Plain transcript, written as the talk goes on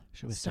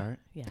Should we start?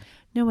 Yeah.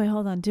 No, wait,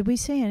 hold on. Did we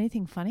say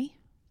anything funny?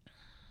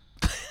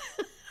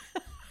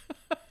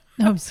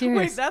 No, I'm serious.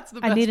 Wait, that's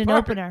the best I need an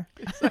part. opener.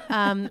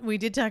 We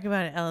did talk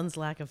about Ellen's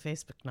lack of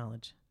Facebook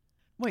knowledge.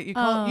 Wait, you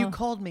Oh.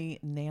 called me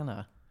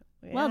Nana.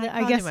 Well, Yeah, I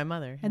called guess you my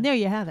mother. And there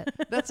you have it.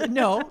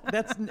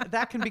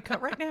 That can be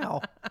cut right now.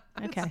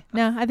 Okay.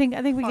 No, I think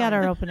we got fine.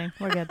 our opening.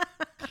 We're good.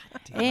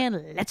 Damn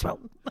And let's roll.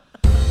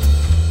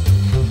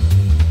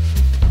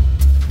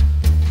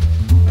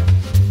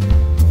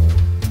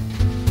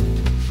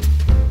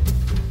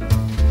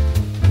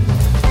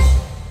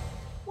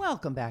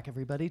 Welcome back,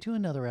 everybody, to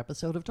another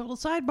episode of Total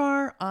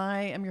Sidebar.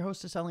 I am your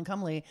hostess, Ellen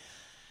Cumley,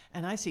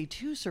 and I see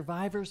two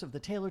survivors of the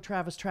Taylor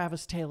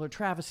Taylor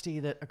travesty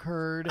that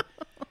occurred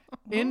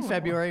in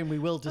February, and we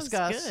will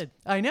discuss. good.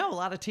 I know, a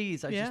lot of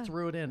tease. I Yeah. just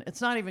threw it in. It's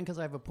not even because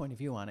I have a point of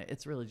view on it.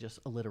 It's really just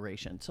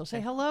alliteration. So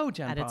say hello,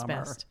 Jen At its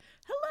Palmer. best.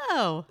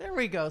 Hello. There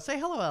we go. Say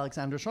hello,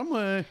 Alexandra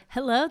Shumway.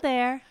 Hello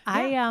there.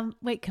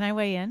 Wait, can I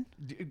weigh in?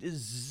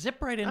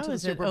 Zip right into Oh, the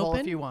is it Super Bowl open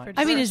if you want. for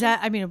I mean, Sure. is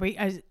that,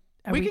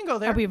 We can go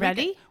there. Are we can-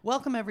 ready?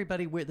 welcome,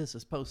 everybody. This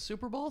is post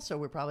Super Bowl, so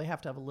we probably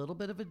have to have a little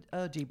bit of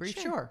a debrief.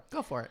 Sure.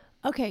 Go for it.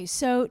 Okay,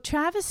 so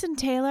Travis and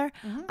Taylor,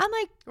 I'm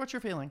like, What's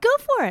your feeling? go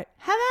for it.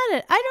 Have at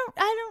it.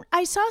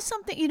 I saw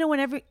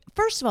something,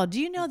 first of all,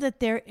 do you know that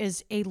there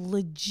is a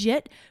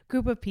legit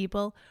group of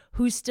people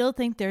who still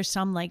think there's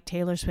some like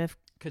Taylor Swift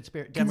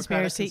Democratic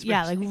conspiracy? conspiracy.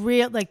 Yeah,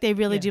 they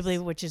really do Yes.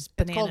 believe, which is It's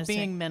bananas. called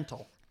being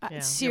mental. Yeah.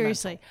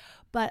 Seriously.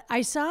 But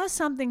I saw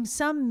some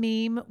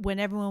meme when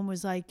everyone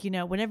was like,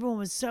 when everyone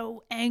was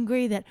so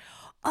angry that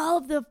all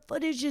of the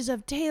footages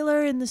of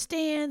Taylor in the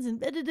stands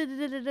and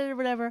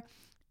whatever.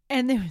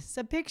 And there was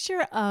a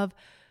picture of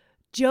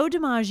Joe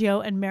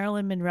DiMaggio and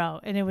Marilyn Monroe.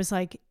 And it was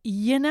like,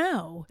 in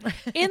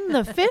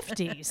the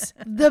 50s,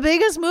 the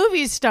biggest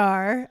movie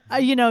star,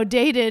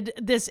 dated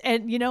this,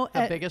 and,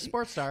 The biggest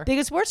sports star.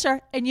 biggest sports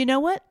star. And you know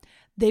what?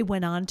 They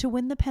went on to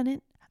win the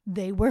pennant.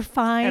 They were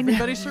fine.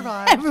 Everybody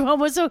survived. Everyone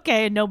was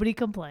okay and nobody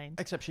complained.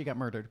 Except she got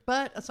murdered.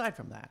 But aside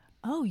from that.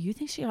 Oh, you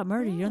think she got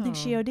murdered? You don't think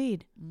she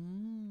OD'd?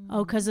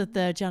 Oh, because of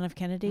the John F.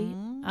 Kennedy?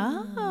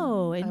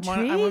 Oh,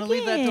 intriguing. I want to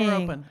leave that door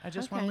open. I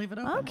just want to leave it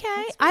open. Okay.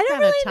 Let's I make don't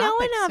that a really know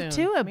topic enough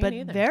soon. to it, Me but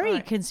neither. very All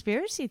right.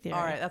 conspiracy theory.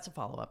 All right, that's a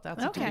follow-up.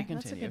 That's Okay. a to be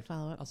That's a continued. good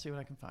follow-up. I'll see what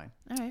I can find.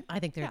 All right. I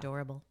think they're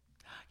adorable.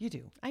 You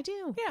do. I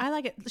do. Yeah. I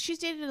like it. She's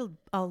dated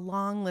a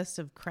long list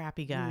of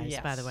crappy guys,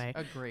 by the Yes, way.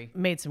 agree.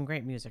 Made some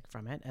great music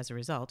from it as a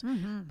result.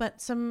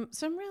 But some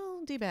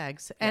real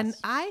D-bags. And Yes.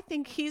 I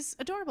think he's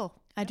adorable.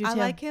 I do I too.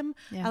 like him.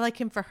 Yeah. I like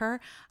him for her.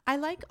 I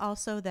like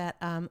also that,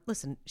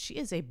 listen, she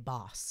is a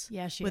boss.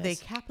 Yeah, she with is.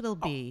 a capital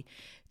B.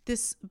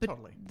 But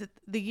Totally.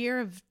 the year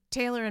of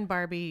Taylor and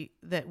Barbie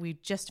that we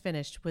just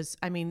finished was,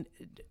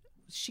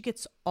 she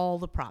gets all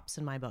the props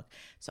in my book.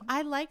 So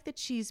I like that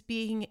she's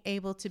being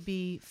able to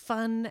be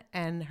fun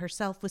and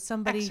herself with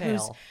somebody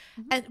Exhale.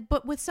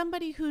 but with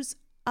somebody who's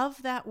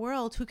of that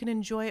world who can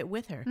enjoy it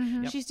with her.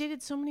 Yep. She's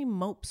dated so many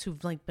mopes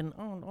who've like been,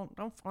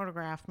 don't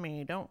photograph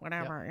me, don't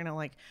whatever,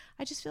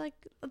 I just feel like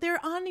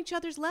they're on each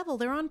other's level.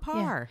 They're on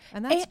par,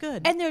 and that's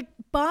good. And they're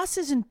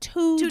bosses in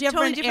two Two totally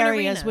different different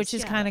areas, arenas. which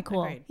is Yeah, kind of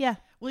cool. agreed. Yeah.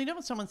 Well, you know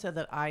what someone said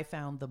that I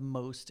found the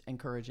most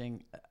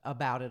encouraging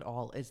about it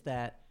all is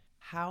that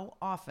how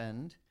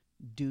often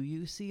do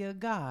you see a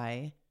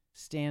guy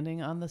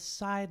standing on the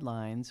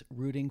sidelines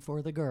rooting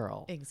for the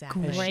girl?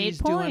 Exactly. As Great she's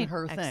doing point.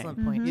 her thing.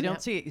 Excellent point. You don't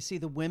Yep. see it. You see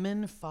the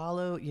women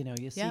follow, you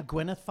see Yep.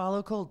 Gwyneth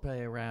follow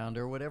Coldplay around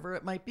or whatever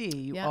it might be.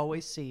 You Yep.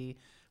 always see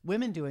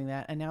women doing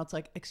that. And now it's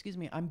like, excuse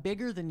me, I'm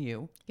bigger than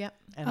you. Yep.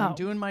 And Oh, I'm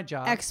doing my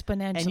job.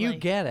 exponentially. And you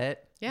get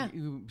it. Yeah.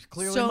 You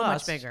clearly So much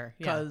must. bigger,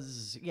 yeah.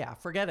 Because,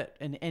 forget it.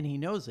 And he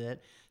knows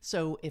it.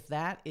 So if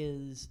that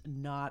is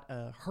not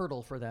a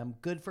hurdle for them,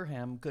 good for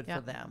him, good Yeah.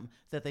 for them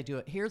that they do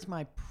it. Here's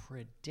my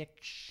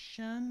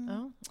prediction.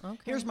 Oh,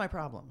 okay. Here's my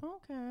problem.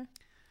 Okay.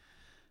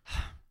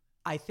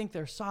 I think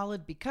they're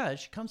solid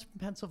because she comes from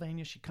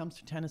Pennsylvania, she comes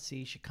from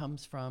Tennessee, she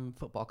comes from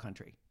football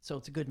country. So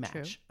it's a good match.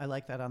 True. I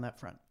like that on that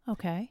front.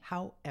 Okay.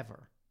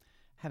 However,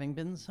 having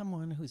been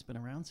someone who's been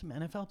around some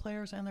NFL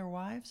players and their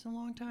wives a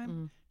long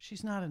time,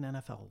 she's not an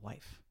NFL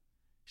wife.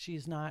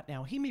 She's not.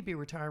 Now, he may be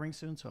retiring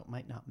soon, so it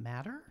might not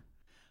matter,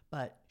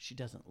 but she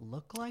doesn't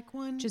look like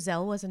one.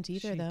 Giselle wasn't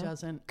either, she though.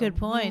 doesn't. Good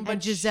point. And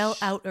but Giselle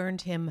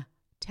out-earned him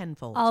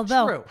tenfold.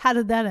 Although, True. how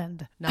did that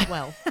end? Not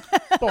well.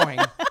 boring.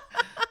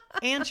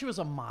 And she was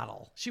a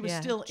model. She was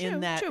still in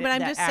that. True, but I'm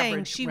that just saying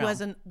average she realm.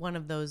 wasn't one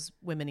of those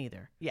women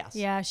either. Yes.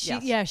 Yeah,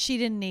 she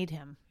didn't need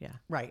him. Yeah.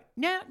 Right.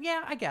 Yeah,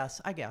 I guess.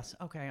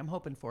 Okay, I'm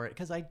hoping for it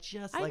because I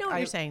just I like know what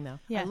you're saying, though.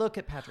 Yeah. I look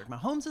at Patrick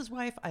Mahomes'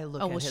 wife. I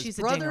look Oh, at well, his she's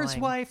a brother's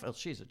ding-a-ling. wife. Oh,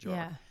 she's a jerk.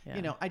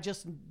 Yeah. I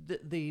just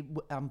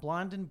I'm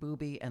blonde and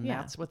booby, and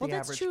Yeah. that's what Well, the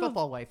that's average true of-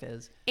 football wife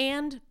is.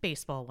 And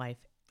baseball wife.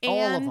 All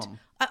of And them.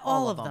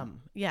 All of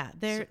them. Yeah.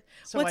 They're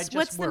So I what's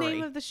just the name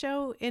worry. of the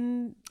show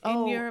in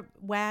Europe?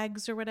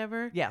 Wags or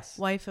whatever? Yes.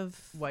 Wife of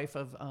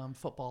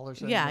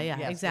footballers. Yeah, yes,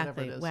 whatever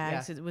exactly. it is.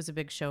 Wags. Yeah. It was a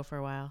big show for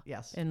a while.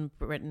 Yes. In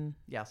Britain.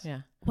 Yes.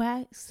 Yeah.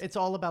 Wax. It's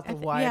all about the yeah.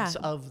 wives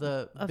of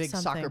the Of big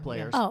something, soccer yeah.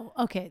 players. Oh,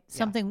 okay.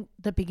 Something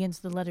that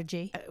begins with the letter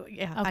G.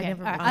 Yeah. Okay. I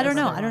never. All right. I'll I don't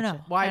never know. I don't watch know.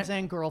 it. Wives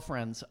and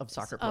girlfriends of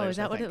soccer players. Oh, is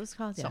that I what think. it was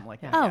called? Yeah. Something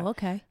like yeah. that. Oh,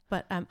 okay.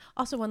 But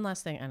also one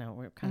last thing. I know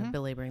we're kind of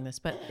belaboring this,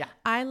 but Yeah.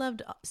 I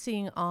loved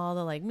seeing all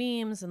the like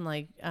memes and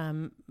like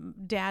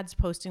dads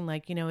posting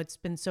like, it's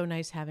been so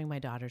nice having my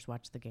daughters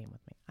watch the game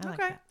with me. I like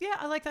Okay. that. Yeah,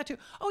 I like that too.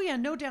 Oh yeah,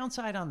 no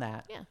downside on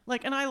that. Yeah.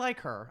 Like, and I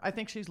like her. I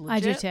think she's I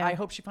legit. do too. I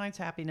hope she finds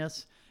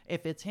happiness.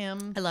 If it's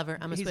him, I love her.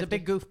 I'm a he's a Swiftie.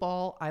 big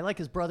goofball. I like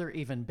his brother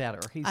even better.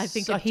 He's I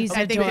think such he's a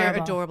I think they're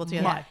adorable. adorable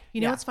together. Yeah.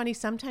 You know Yeah. what's funny?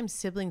 Sometimes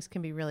siblings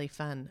can be really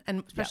fun,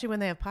 and especially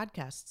when they have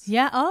podcasts.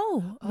 Yeah.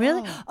 Oh,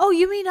 really? Oh,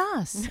 you mean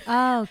us?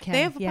 Oh, okay.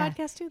 They have a yeah.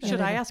 podcast too. though.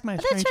 Should I ask my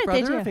that's strange right,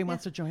 they brother do. if he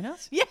wants to join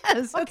us? Yes,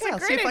 that's Okay, a I'll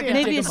see great if I idea. can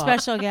Maybe dig a him up.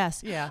 special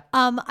guest. Yeah.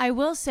 I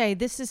will say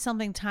this is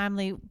something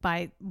timely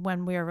by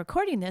when we are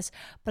recording this,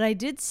 but I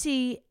did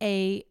see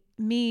a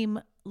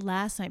meme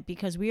last night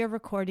because we are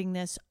recording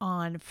this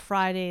on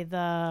Friday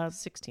the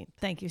 16th.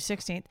 Thank you,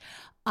 16th.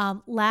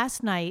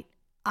 Last night,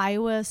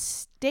 Iowa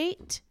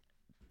State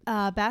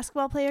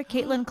basketball player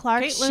Caitlin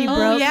Clark. She Caitlin. Oh,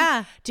 broke.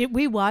 yeah.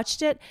 We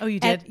watched it. Oh, you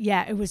And, did?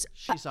 yeah, it was.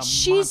 She's a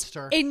she's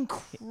monster.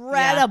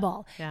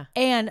 incredible. Yeah.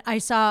 And I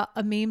saw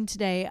a meme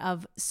today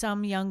of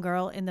some young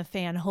girl in the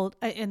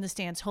in the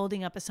stands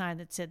holding up a sign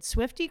that said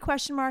 "Swiftie?" ?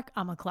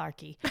 I'm a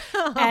Clarkie.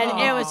 And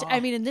it was. I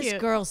mean, and this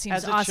Cute. girl seems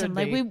As it awesome. should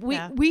Like be. we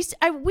Yeah.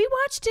 we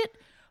watched it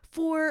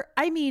for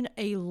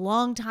a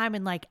long time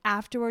and like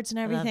afterwards and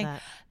everything.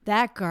 that.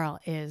 That girl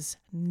is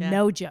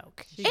no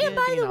joke. She And did,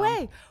 by the know.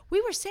 way,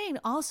 we were saying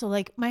also,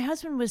 like my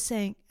husband was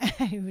saying,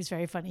 it was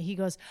very funny. He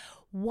goes,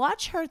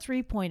 watch her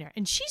 3-pointer.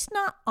 And she's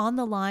not on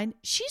the line.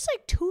 She's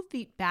like 2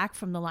 feet back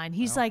from the line.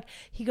 He's like,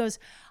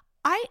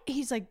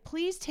 he's like,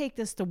 please take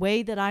this the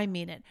way that I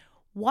mean it.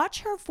 Watch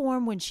her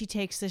form when she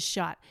takes this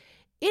shot.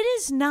 It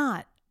is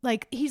not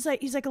like he's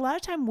like a lot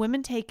of time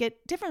women take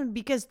it different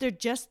because they're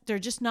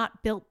just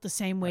not built the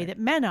same way that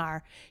men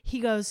are. He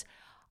goes,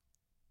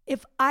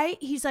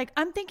 he's like,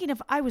 I'm thinking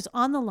if I was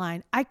on the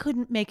line, I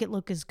couldn't make it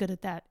look as good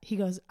at that. He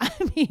goes, I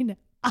mean,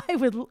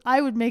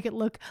 I would make it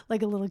look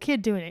like a little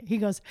kid doing it. He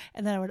goes,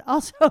 and then I would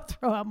also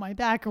throw out my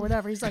back or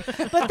whatever. He's like,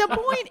 but the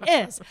point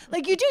is,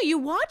 like you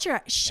watch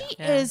her. She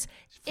is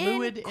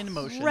Fluid in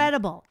motion.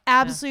 incredible,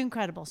 absolutely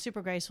incredible.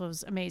 Super Graceful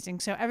was amazing.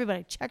 So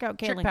everybody check out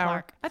Chick Caitlin Power.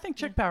 Clark. I think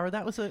Chick Power.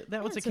 That was a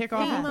It's a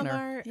kickoff theme of opener.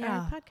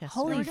 our podcast.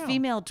 Holy we go.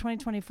 female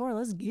 2024.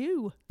 Let's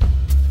go.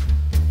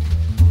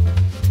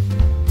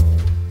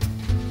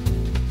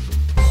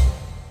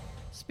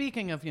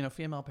 Speaking of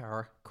female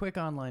power, quick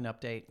online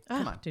update.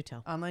 Come on, do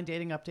tell. Online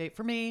dating update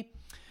for me.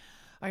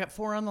 I got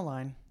 4 on the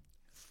line.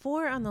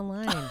 4 on the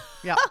line.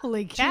 Yeah,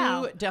 Holy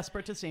cow. 2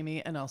 desperate to see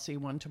me, and I'll see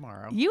 1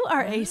 tomorrow. You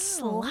are a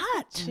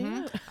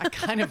slut. I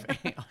kind of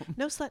am.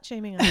 No slut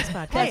shaming on this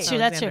podcast. That's true.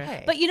 That's true.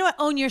 Alexandra. But you know what?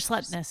 Own your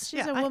slutness.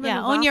 She's a I- woman. Yeah,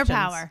 of own your options.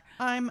 power.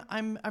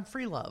 I'm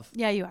free love.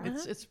 Yeah, you are.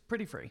 It's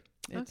pretty free.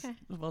 It's, Okay.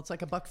 Well, it's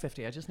like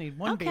 $1.50. I just need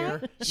 1 Okay,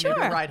 beer, and sure.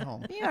 maybe a ride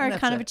home. You And are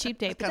that's kind of it. a cheap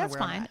date, but kinda that's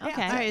where I'm fine. at. Yeah,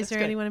 Okay. All right. Is that's there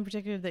good. anyone in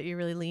particular that you're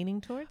really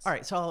leaning towards? All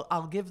right, so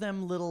I'll give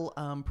them little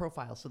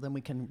profiles so then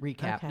we can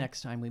recap Okay.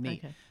 next time we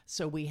meet. Okay.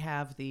 So we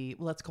have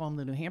let's call him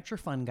the New Hampshire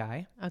fun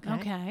guy. Okay.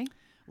 Okay.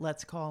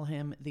 Let's call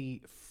him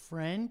the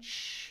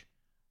French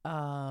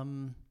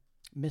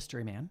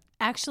mystery man.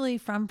 Actually,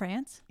 from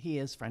France. He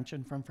is French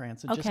and from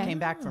France and just Okay. came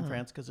back from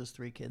France because his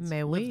 3 kids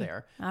Mais live oui.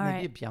 there. All Mais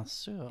right. bien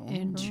sûr.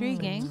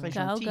 Intriguing. Très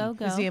Go, gentil. go,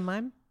 go. Is he a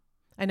mime?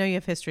 I know you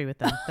have history with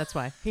them. That's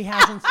why. He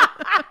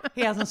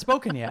hasn't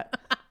spoken yet.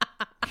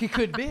 He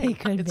could be. He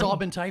could it's be. all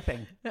been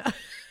typing.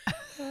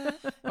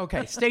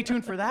 Okay, stay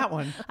tuned for that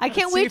one. I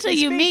can't See wait if till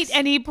he you meet speaks.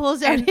 and he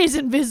pulls out his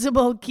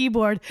invisible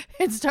keyboard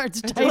and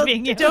starts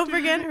typing. you. Don't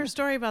forget her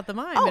story about the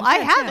mime. Oh, in I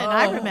France, haven't. yeah.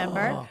 I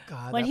remember Oh,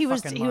 God, when that he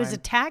was fucking he was mime.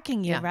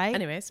 attacking you, Yeah. right?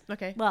 Anyways,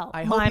 okay. Well,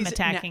 I hope mime he's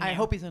attacking you. I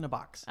hope he's in a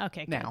box.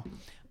 Okay, good.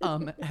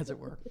 Now, as it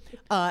were.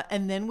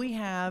 And then we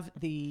have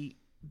the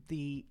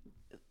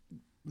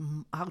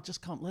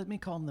let me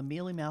call him the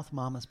mealy mouth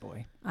mama's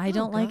boy. I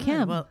don't like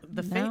him. Well,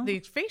 the No? the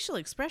facial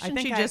expression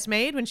think she I- just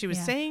made when she was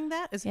Yeah. saying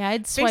that is Yeah,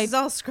 I'd face swipe- is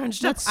all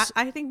scrunched up. let's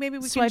I think maybe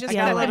we can swipe just the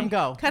I gotta other let way. him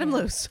go. cut him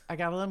loose. I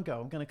gotta let him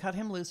go. I'm gonna cut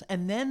him loose.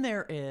 And then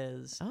there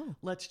is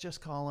let's just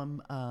call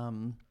him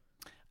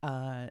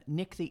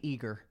Nick the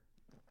Eager.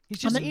 He's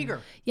just eager.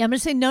 Yeah, I'm going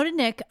to say no to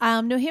Nick.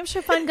 New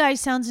Hampshire fun guy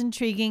sounds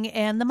intriguing,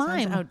 and the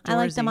mime. I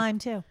like the outdoorsy. mime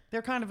too.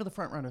 They're kind of the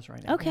front runners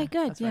right now. Okay,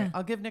 good, That's right. yeah.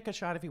 I'll give Nick a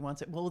shot if he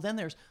wants it. Well, then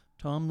there's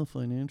Tom, the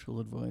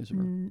financial advisor.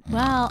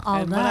 Well,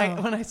 And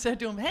although when I said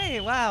to him, "Hey,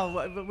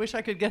 wow, wish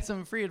I could get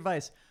some free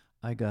advice,"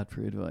 I got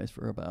free advice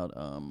for about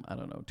I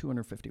don't know,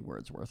 250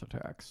 words worth of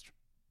text.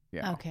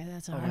 Yeah. okay,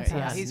 that's all Okay, right. yeah,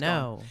 Yes. he's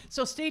No. gone.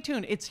 So stay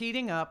tuned. It's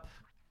heating up.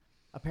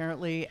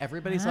 Apparently,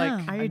 everybody's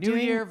like, Are a you New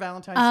doing- Year,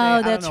 Valentine's Oh, Day.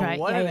 I that's don't know right.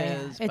 what Yeah, it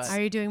yeah, is. yeah. But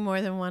Are you doing more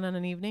than one on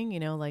an evening?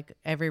 You know, like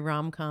every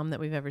rom-com that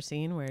we've ever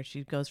seen where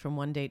she goes from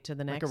one date to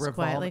the Like next a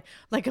quietly.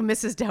 Like a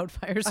Mrs.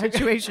 Doubtfire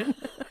situation.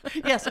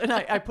 yes, and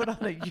I put on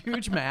a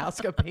huge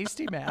mask, a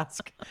pasty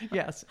mask.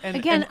 Yes, and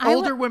Again, an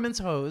older women's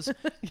hose.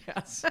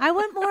 Yes. I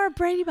want more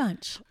Brady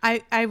Bunch.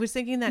 I was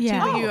thinking that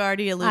Yeah. too, but you Oh,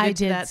 already I alluded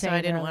to did that, so say I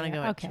it didn't want to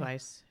earlier. go Okay. it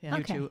twice. Yeah.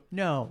 You two?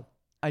 No,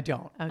 I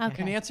don't.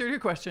 Okay. In answer to your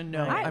question,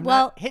 no. Right. I'm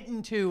Well- not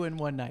hitting two in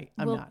one night.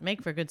 I'm Well, not.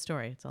 Make for a good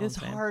story. It's all It's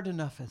I'm saying. hard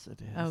enough as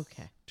it is.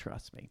 Okay.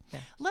 Trust me.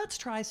 Okay. Let's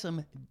try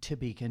some to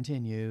be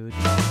continued.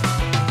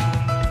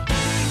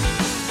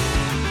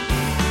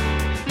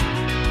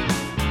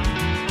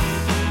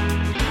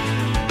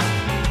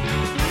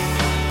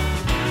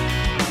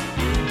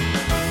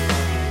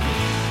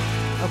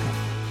 Okay.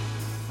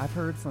 I've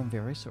heard from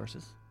various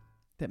sources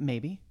that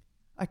maybe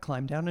I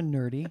climb down a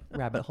nerdy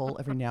rabbit hole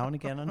every now and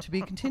again on to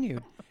be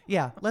continued.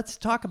 Yeah, let's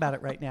talk about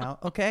it right now,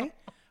 okay?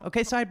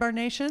 Okay, Sidebar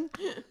Nation?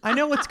 I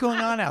know what's going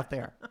on out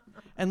there.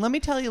 And let me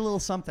tell you a little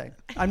something.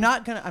 I'm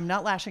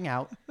not lashing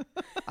out.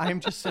 I'm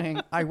just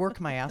saying I work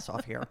my ass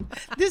off here.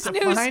 This to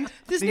news, find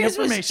this the news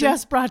was information-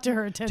 just brought to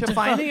her attention. to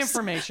find the folks.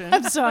 information.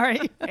 I'm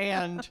sorry.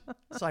 And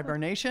Cyber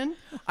Nation,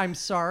 I'm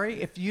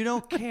sorry if you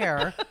don't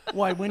care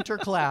why winter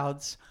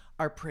clouds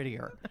are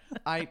prettier.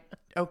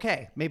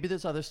 Okay, maybe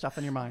there's other stuff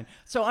in your mind.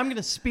 So I'm going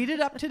to speed it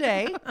up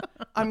today.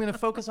 I'm going to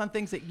focus on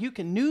things that you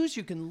can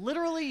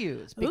literally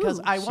use because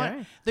Ooh, I want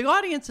sure. the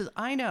audience is,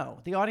 I know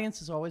the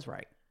audience is always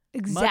right.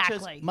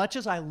 Exactly. Much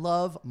as I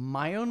love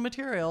my own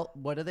material,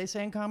 what do they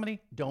say in comedy?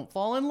 Don't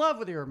fall in love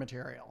with your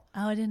material.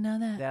 Oh, I didn't know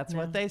that. That's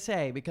what they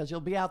say because you'll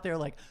be out there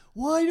like,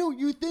 why don't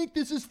you think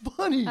this is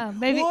funny?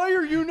 Maybe- Why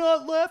are you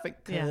not laughing?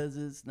 Yeah. Because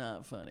it's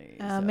not funny.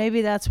 So-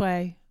 Maybe that's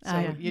why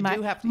you my,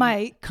 do have to-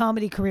 my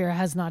comedy career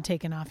has not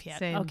taken off yet.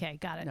 Same. Okay,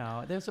 got it.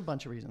 No, there's a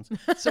bunch of reasons.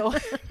 So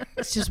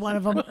It's just one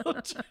of them.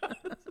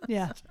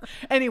 Yeah.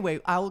 anyway,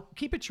 I'll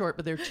keep it short,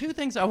 but there are two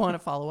things I want to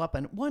follow up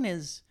on. One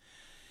is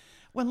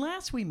when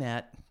last we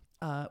met,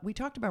 we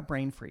talked about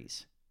brain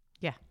freeze.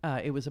 Yeah.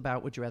 It was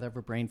about would you rather have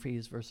a brain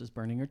freeze versus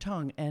burning your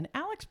tongue. And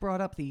Alex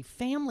brought up the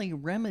family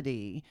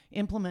remedy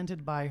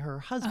implemented by her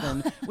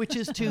husband, which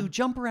is to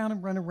jump around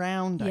and run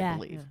around, I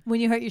believe. When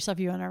you hurt yourself,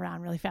 you run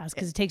around really fast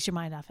because it takes your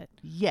mind off it.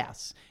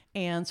 Yes.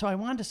 And so I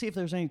wanted to see if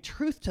there's any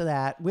truth to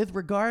that with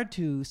regard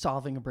to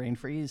solving a brain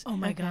freeze. Oh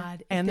my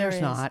God. And if there there's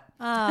is. not.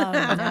 Oh,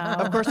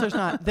 no. Of course, there's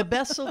not. The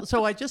best.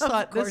 So I just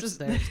thought course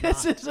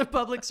this is a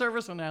public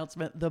service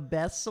announcement. The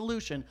best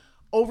solution,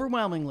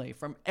 overwhelmingly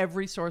from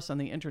every source on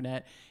the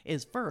internet,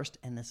 is first,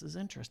 and this is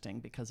interesting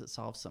because it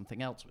solves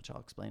something else, which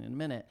I'll explain in a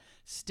minute.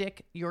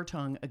 Stick your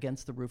tongue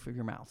against the roof of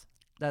your mouth.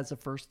 That's the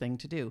first thing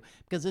to do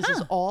because this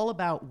is all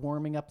about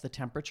warming up the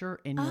temperature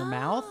in your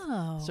mouth.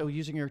 So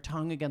using your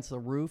tongue against the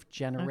roof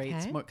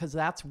generates more because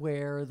that's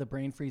where the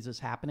brain freeze is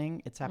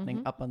happening. It's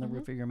happening up on the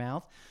roof of your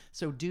mouth.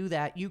 So do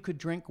that. You could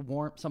drink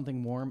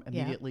something warm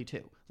immediately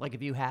too. Like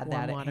if you had Warm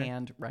that water. at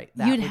hand, right?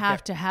 That You'd would have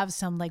get- to have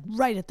some like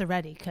right at the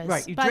ready because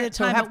right. You by drink, the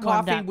time so have it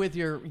warmed coffee up, with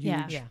your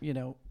huge,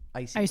 Yeah.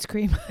 Icy. ice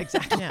cream.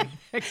 Exactly.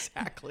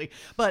 Exactly.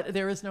 But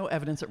there is no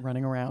evidence that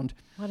running around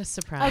What a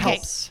surprise. Okay,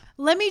 helps.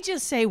 let me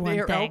just say one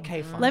They're thing.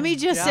 okay, fine. Let me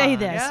just say Yeah,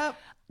 this. yep.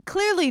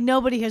 Clearly,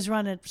 nobody has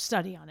run a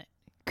study on it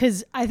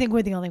because I think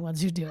we're the only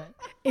ones who do it.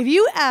 If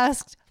you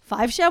asked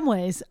 5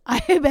 Shumways,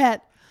 I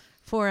bet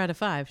 4 out of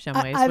 5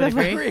 Shumways I would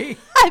bet agree.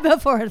 I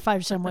bet 4 out of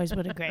 5 Shumways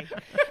would agree.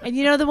 And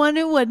you know the one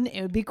who wouldn't?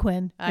 It would be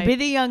Quinn. It'd be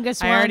the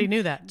youngest I one. already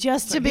knew that.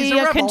 Just to He's be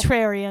a a rebel.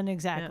 contrarian,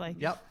 exactly.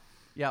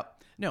 Yep.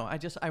 No,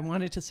 I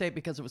wanted to say it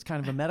because it was kind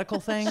of a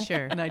medical thing.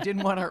 Sure. And I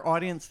didn't want our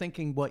audience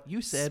thinking what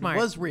you said Smart.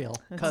 was real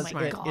because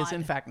smart. it is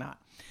in fact not.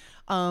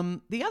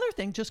 The other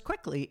thing, just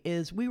quickly,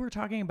 is we were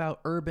talking about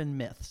urban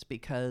myths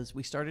because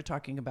we started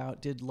talking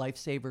about did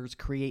lifesavers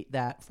create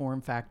that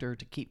form factor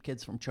to keep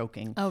kids from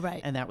choking? Oh,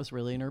 right. And that was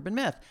really an urban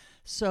myth.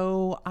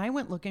 So I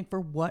went looking for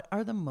what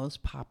are the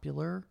most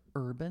popular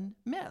urban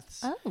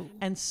myths. Oh.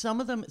 And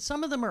some of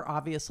them are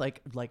obvious,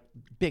 like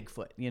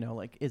Bigfoot,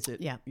 like is it,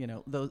 Yeah.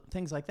 those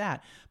things like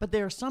that. But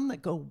there are some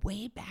that go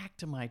way back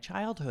to my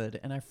childhood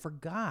and I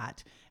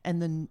forgot. And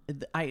then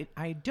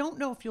I don't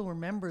know if you'll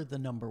remember the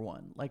number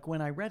one. Like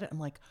when I read it, I'm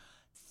like,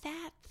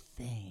 that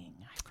thing,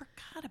 I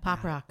forgot about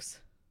Pop it. rocks.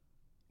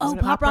 Oh, Is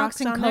it Pop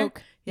Rocks and on there?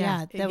 Coke.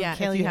 Yeah, that would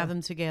kill if you. you have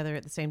them together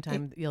at the same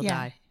time, you'll yeah.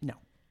 die. No.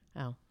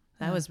 Oh,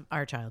 that was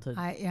our childhood.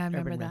 I remember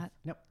urban myth. that.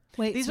 Nope.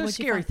 Wait, These so are what'd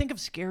you scary. find? Think of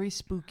scary,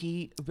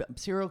 spooky,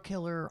 serial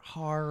killer,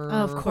 horror.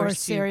 Oh, of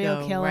course, you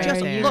serial go killer. right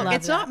Just there. You look, love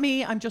it's that. not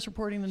me. I'm just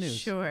reporting the news.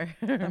 Sure.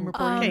 I'm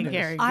reporting Okay, the news.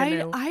 Gary. I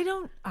Gnu.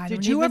 don't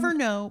Did you ever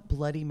know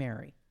Bloody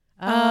Mary?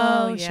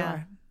 Oh, yeah.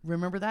 sure.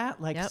 Remember that?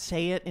 Like Yep.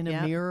 say it in a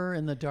Yep. mirror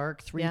in the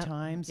dark 3 Yep.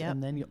 times Yep.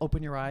 and then you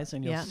open your eyes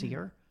and you'll Yep. see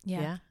her.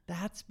 Yeah.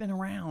 That's been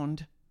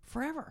around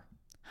forever.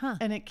 Huh.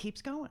 And it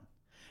keeps going.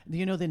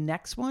 You know the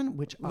next one,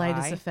 which Light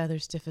as a feather,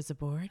 stiff as a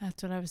board.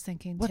 That's what I was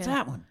thinking. what's too.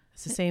 that one?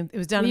 It's the same. It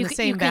was done Well, in you the can-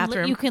 same you can li-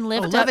 bathroom. You can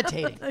lift up.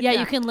 Levitating. Yeah,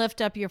 you can lift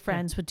up your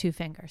friends with 2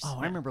 fingers. Oh,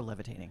 I remember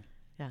levitating.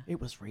 Yeah.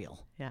 It was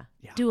real. Yeah.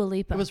 Yeah. Dua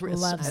Lipa It was real.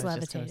 loves I was just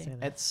gonna say levitating.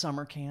 that. At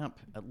summer camp,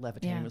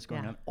 levitating Yeah. was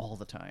going Yeah. on all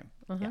the time.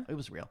 Yeah, it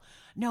was real.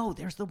 No,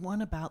 there's the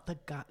one about the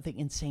guy, the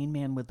insane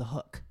man with the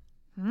hook.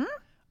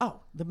 Oh,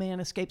 the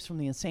man escapes from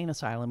the insane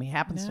asylum. He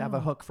happens to have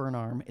a hook for an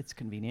arm. It's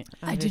convenient.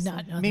 I did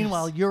not know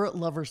Meanwhile, this. you're at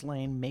Lover's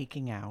Lane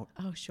making out.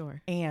 Oh,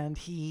 sure. And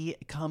he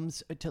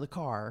comes to the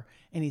car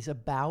and he's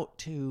about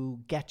to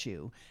get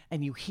you.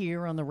 And you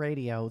hear on the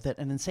radio that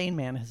an insane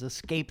man has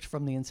escaped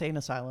from the insane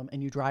asylum,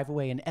 and you drive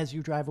away. And as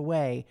you drive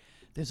away,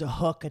 there's a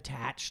hook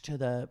attached to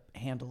the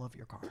handle of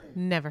your car.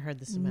 Never heard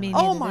this in my Me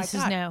life. neither. Oh my This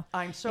God. is new.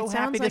 I'm so It happy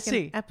sounds like to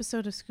see. an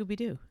episode of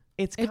Scooby-Doo.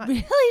 It's It kind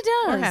really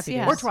does. Or Happy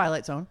yes. Days. or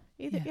Twilight Zone.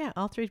 Either, yeah,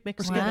 all three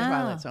mixed Skip the together.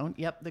 Wow. Twilight Zone.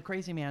 Yep, the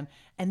crazy man.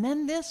 And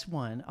then this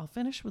one, I'll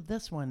finish with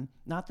this one,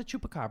 not the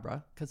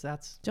chupacabra, because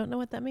that's... Don't know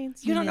what that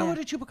means? You don't know what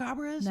a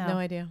chupacabra is? No. No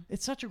idea.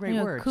 It's such a great You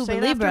know, word. Cuba Say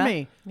it after Libre.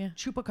 me. Yeah.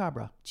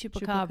 Chupacabra.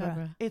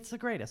 Chupacabra. It's the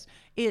greatest.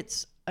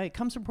 It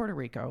comes from Puerto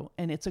Rico,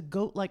 and it's a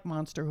goat-like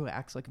monster who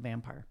acts like a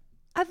vampire.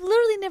 I've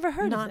literally never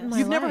heard Not of in this. my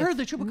You've never life. heard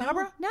the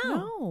chupacabra? No.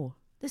 No.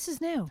 This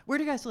is new. Where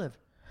do you guys live?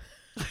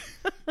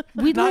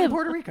 We Not in live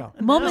Puerto Rico.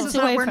 moments This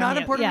is away we're from not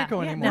in you. Puerto Yeah.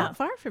 Rico Yeah, anymore. Not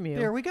far from you.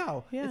 There we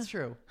go. Yeah. It's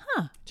true.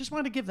 Huh. Just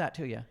wanted to give that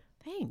to you.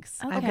 Thanks.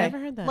 Okay. I've never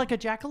heard that. Like a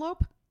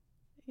jackalope?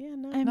 yeah,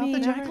 no. I Not mean,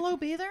 the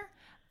jackalope either?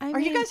 I Are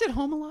you mean, guys at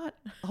home a lot?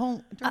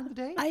 Home during the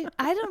day?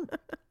 I don't know.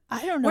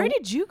 Where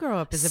did you grow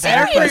up as a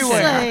better Seriously.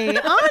 person?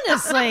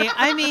 Honestly,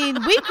 I mean,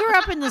 we grew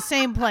up in the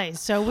same place,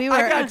 so we were.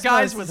 I got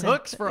guys exposed with to-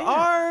 hooks for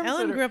arms.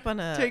 Ellen that grew are up on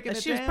taking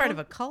it she was part down. of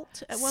a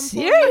cult at one point.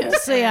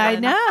 Seriously, I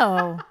And-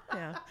 know.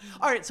 Yeah.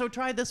 All right, so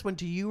try this one.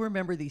 Do you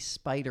remember the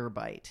spider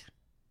bite?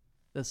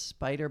 The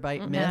spider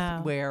bite myth, No.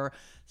 where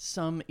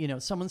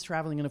someone's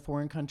traveling in a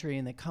foreign country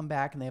and they come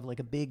back and they have like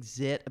a big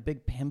zit, a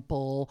big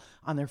pimple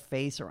on their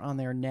face or on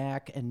their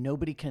neck, and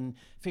nobody can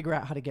figure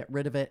out how to get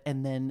rid of it.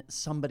 And then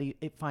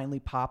it finally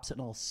pops and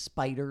all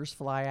spiders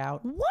fly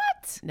out.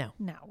 What? No.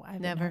 No,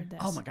 I've Never. Heard this.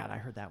 Oh my God, I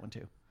heard that one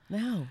too.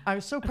 No. I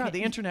was so proud.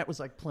 The internet was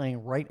like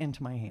playing right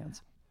into my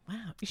hands. Wow.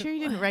 You sure you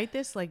didn't write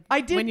this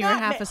I did when you were not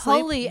half ma-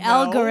 asleep? Holy No.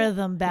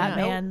 algorithm,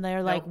 Batman!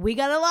 They're like, we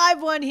got a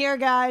live one here,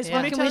 guys. Yeah. What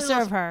Let me can Tell we you serve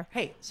this- her?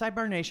 Hey,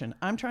 Sidebar Nation,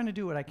 I'm trying to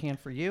do what I can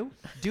for you.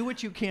 Do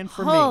what you can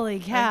for me. Holy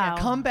cow.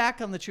 Come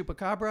back on the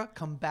chupacabra.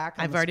 Come back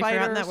on I've the already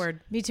forgotten that spiders.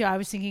 word. Me too. I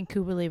was thinking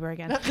Cuba Libre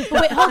again. But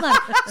wait, hold on.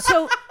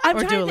 So I'm Or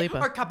trying Dua to Lipa.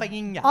 Or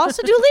capagina.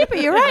 also Dua Lipa.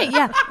 You're right.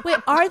 Yeah. Wait,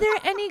 are there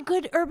any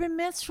good urban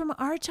myths from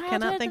our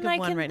childhood? think that of I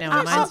one can- right now. Oh,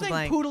 My mind's Something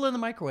blank. poodle in the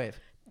microwave.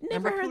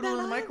 Never Remember heard poodle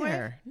that in the microwave?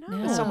 either. No.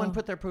 No. Someone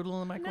put their poodle in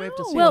the microwave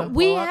to see Well, it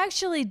we blow up.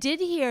 actually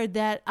did hear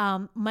that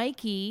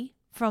Mikey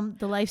from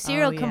the Life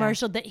cereal yeah.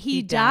 commercial that he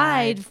He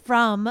died died.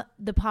 from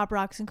the Pop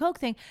Rocks and Coke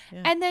thing.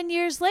 And then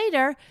years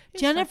later,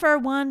 Jennifer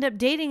wound up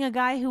dating a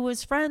guy who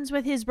was friends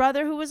with his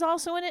brother who was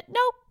also in it.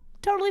 Nope.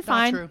 Totally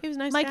fine. true. He was a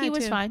nice Mikey guy,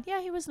 was too. fine. Yeah,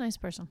 he was a nice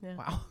person.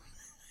 Wow.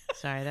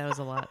 Sorry, that was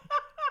a lot.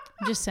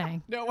 I'm just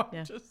saying. No,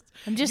 I'm just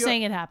I'm just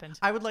saying it happened.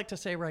 I would like to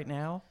say right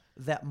now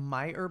that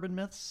my urban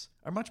myths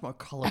are much more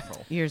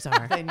colorful Yours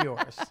are. than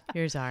yours.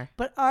 Yours are.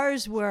 But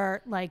ours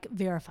were like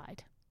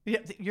verified. Yeah,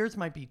 yours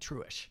might be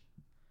truish.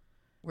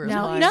 Whereas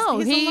No, mine- no,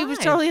 he's he was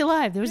alive. totally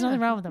alive. There was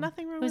nothing wrong with him.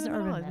 Nothing wrong It was with an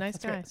him at all. urban myth. Nice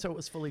That's guy. right. So it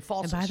was fully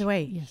false. And by the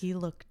way, he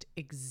looked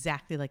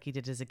exactly like he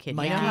did as a kid.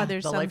 Mikey, you know how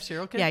there's the some Life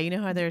cereal kid? Yeah, you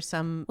know how there's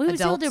some Well, he was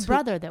the adults older who-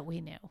 brother that we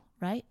knew,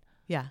 right?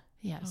 Yeah.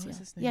 Yes. What was yes.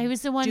 his Yeah, name? he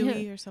was the one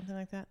Dewey who. or something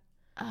like that.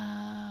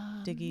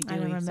 I Diggy, Dewey, don't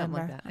remember. something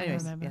like that. I don't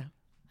Anyways, remember. yeah.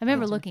 I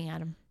remember looking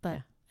at him, but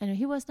Yeah. I know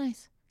he was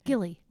nice.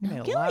 Gilly. No. made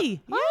a lot-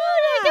 Gilly.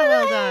 Oh, Yeah, no,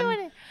 well no, done.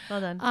 no, no.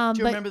 Well done. Do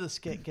you But remember the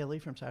skit Gilly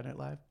from Saturday Night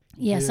Live?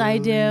 yes, I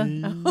do.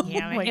 Oh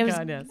Yeah, my it was.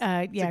 God, yes.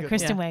 Yeah, good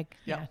Kristen one. Wiig.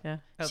 Yeah. Yeah.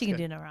 That's She can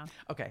good. do no wrong.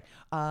 Okay.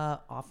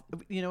 Off.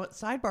 You know what?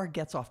 Sidebar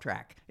gets off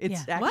track.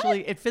 It's Yeah.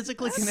 actually it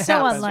physically can so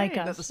happen. unlike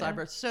That's us. the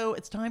sidebar. So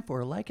it's time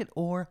for like it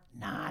or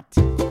not.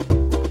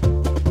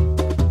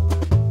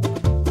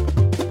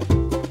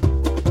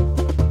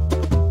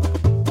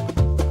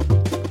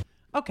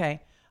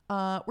 Okay.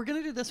 We're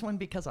gonna do this one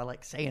because I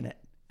like saying it,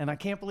 and I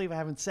can't believe I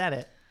haven't said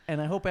it,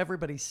 and I hope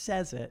everybody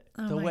says it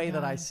the Oh my way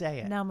that I God. say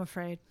it. Now I'm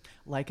afraid.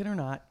 Like it or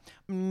not,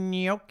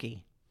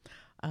 gnocchi.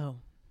 Oh,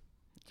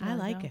 Do you I wanna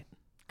like go? it.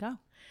 Go.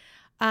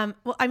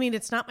 Well, I mean,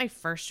 it's not my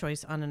first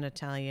choice on an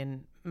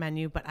Italian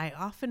menu, but I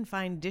often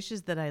find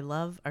dishes that I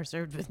love are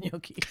served with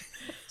gnocchi.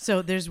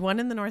 So there's one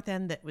in the North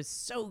End that was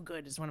so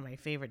good. It's one of my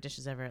favorite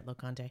dishes ever at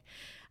Locante.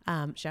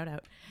 Shout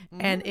out.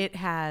 And it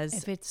has,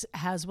 If it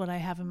has what I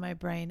have in my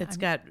brain, it's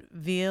got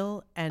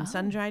veal and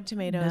sun-dried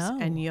tomatoes no.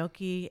 and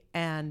gnocchi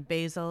and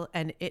basil.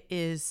 And it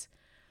is,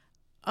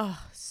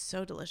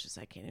 so delicious.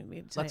 I can't even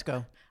begin to Let's say it.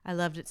 go. I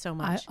loved it so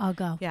much. I'll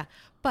go. Yeah.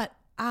 But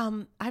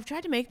I've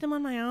tried to make them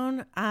on my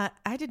own.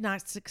 I did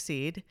not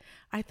succeed.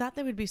 I thought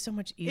they would be so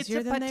much easier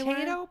It's a than they were.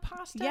 potato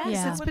pasta. Yes,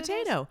 Yeah. it's What it is?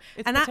 potato.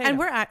 It's and potato. and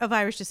we're of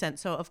Irish descent,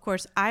 so of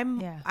course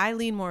Yeah. I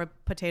lean more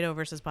potato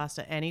versus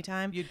pasta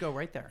anytime. You'd go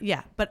right there.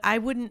 Yeah, but I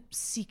wouldn't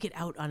seek it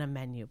out on a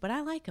menu. But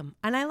I like them,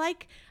 and I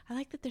like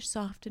that they're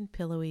soft and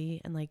pillowy,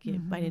 and like you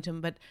bite into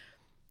them. But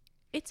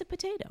it's a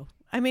potato.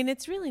 I mean,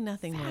 it's really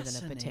nothing more than a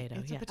Fascinating. potato.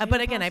 It's a yeah. potato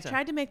But again, I've pasta.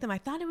 tried to make them. I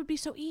thought it would be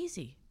so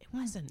easy. It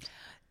wasn't.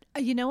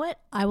 You know what?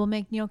 I will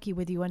make gnocchi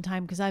with you one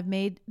time because I've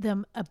made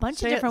them a bunch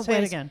Say of it- different say it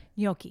ways. again.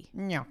 Gnocchi.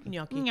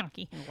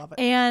 Gnocchi. I love it.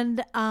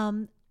 And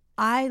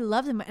I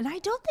love them. And I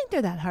don't think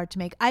they're that hard to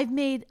make. I've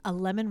made a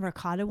lemon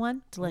ricotta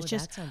one.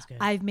 Delicious. that sounds good.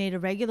 I've made a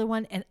regular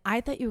one. And I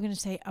thought you were going to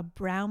say a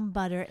brown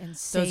butter and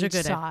sage Those are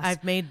good. sauce.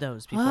 I've made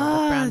those before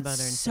Oh, with brown it's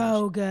butter and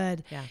so sage.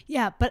 good. Yeah.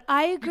 Yeah, but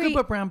I You agree. could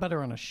put brown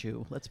butter on a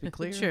shoe. Let's be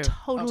clear. True.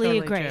 Totally Totally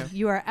agree. true.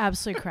 You are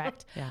absolutely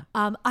correct. Yeah.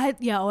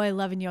 I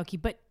love a gnocchi,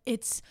 but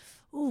it's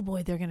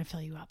boy, they're gonna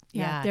fill you up.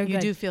 Yeah, they're you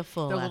good. do feel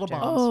full. They're little after.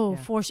 bombs. Oh,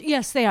 Yeah. for sure.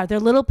 Yes, they are. They're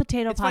little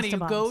potato It's pasta funny. You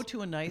bombs. go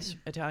to a nice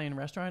Italian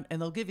restaurant and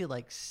they'll give you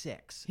like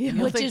 6. Yeah. And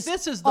you'll Which think, is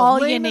this is the all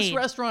you lamest need.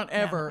 restaurant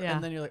ever. Yeah.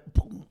 And then you're like,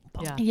 boom,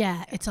 boom. Yeah.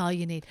 Yeah, it's all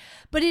you need.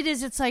 But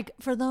it's like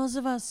for those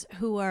of us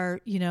who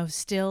are,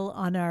 still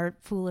on our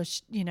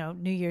foolish,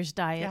 New Year's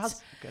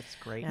diets. That's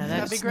great. Yeah,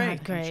 That'd that's be great.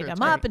 Not great. sure it's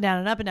I'm up great. and down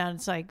and up and down.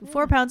 It's like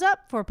 4 pounds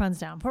up, 4 pounds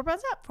down, 4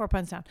 pounds up, 4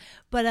 pounds down.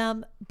 But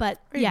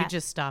Or you yeah. could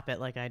just stop it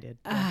like I did.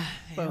 Yeah,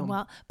 Boom.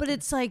 well, but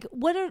it's like,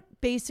 what are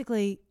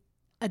basically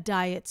a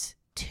diet's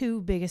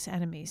 2 biggest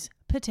enemies?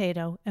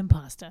 Potato and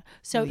pasta.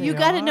 So They you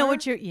got to know are?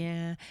 what you're.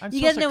 Yeah, I'm you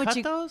supposed got to know to what cut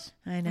you. those?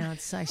 I know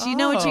it sucks. You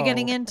know what you're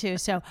getting into.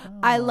 So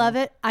I love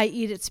it. I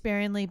eat it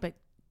sparingly, but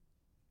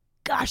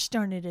gosh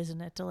darn it,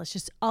 isn't it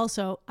delicious?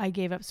 Also, I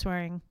gave up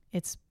swearing.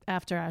 It's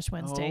after Ash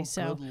Wednesday, Oh,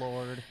 so good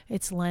Lord.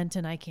 it's Lent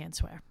and I can't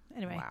swear.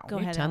 Anyway, Wow. go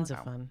You ahead. tons Ellen.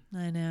 of fun.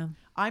 I know.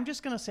 I'm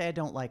just going to say I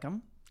don't like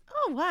them.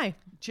 Oh, why?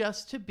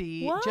 Just to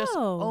be, just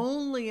Whoa.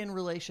 only in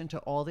relation to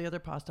all the other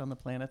pasta on the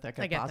planet that I I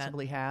could get that.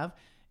 possibly have.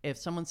 If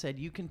someone said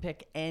you can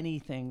pick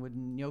anything, would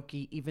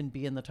gnocchi even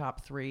be in the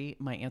top 3?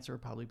 My answer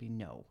would probably be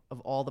no. Of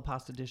all the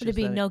pasta dishes, Would it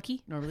be that I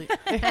gnocchi? normally.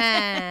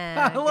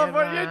 I I love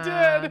what you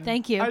did.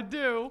 Thank you. I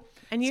do.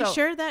 And you So-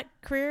 sure that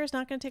career is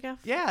not going to take off?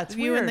 Yeah, it's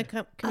you and the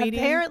weird.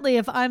 comedian. Apparently,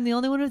 if I'm the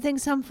only one who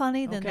thinks I'm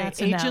funny, then Okay,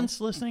 that's a no. agents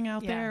listening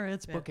out Yeah. there,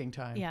 it's Yeah. booking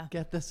time. Yeah.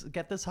 Get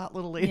this hot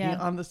little lady Yeah.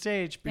 on the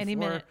stage Any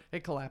before minute.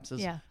 it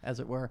collapses, Yeah. as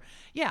it were.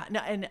 Yeah.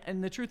 No,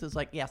 and the truth is,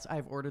 like, yes,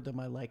 I've ordered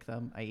them, I like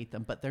them, I eat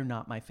them, but they're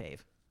not my fave.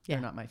 Yeah.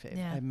 They're not my fave.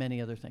 Yeah. I have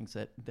many other things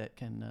that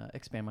can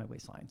expand my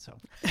waistline. So,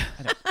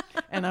 I don't.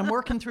 And I'm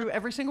working through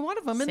every single one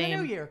of them in the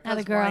Same. new year. 'cause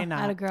Atta girl. why not?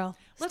 Atta girl.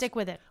 Let's- Stick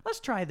with it. Let's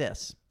try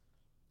this.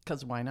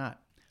 Because why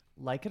not?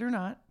 Like it or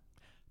not,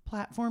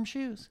 platform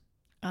shoes.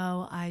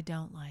 Oh, I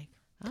don't like.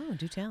 Oh,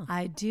 do tell.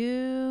 I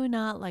do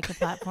not like a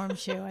platform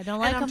shoe. I don't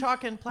like And I'm them.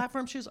 talking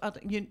platform shoes.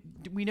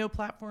 We know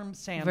platform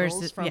sandals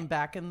Versus- from yeah.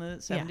 back in the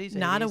 70s.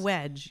 Not a 80s.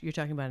 wedge. You're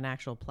talking about an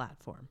actual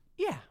platform.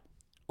 Yeah.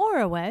 Or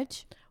a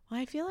wedge. Well,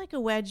 I feel like a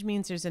wedge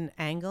means there's an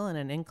angle and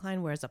an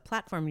incline, whereas a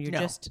platform, you're No.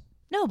 just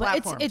No, but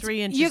Platform, it's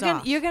 3 inches you're gonna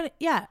off. you're gonna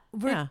yeah,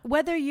 Yeah.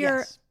 whether you're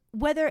Yes.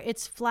 whether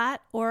it's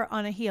flat or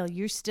on a heel,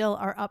 you still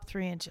are up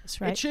 3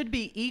 inches, right? It should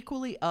be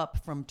equally up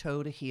from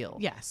toe to heel.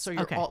 Yes. So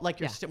you're Okay. all, like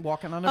you're Yeah.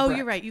 walking on a Oh, brick.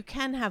 you're right. You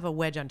can have a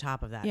wedge on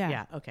top of that. Yeah.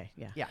 Yeah. Okay.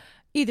 Yeah. Yeah.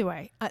 Either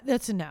way,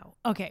 that's a no.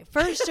 Okay,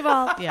 first of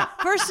all, Yeah.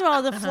 First of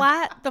all, the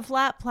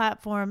flat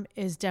platform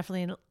is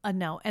definitely a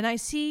no. And I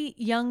see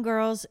young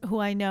girls who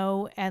I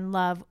know and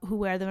love who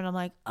wear them, and I'm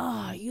like,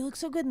 oh, you look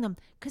so good in them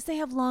because they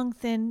have long,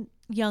 thin,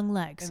 young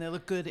legs. And they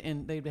look good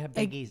and they have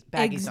Ex-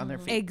 baggies on their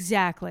feet.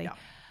 Exactly. Yeah.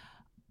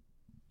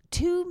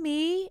 To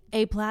me,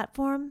 a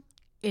platform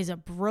is a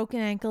broken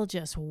ankle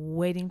just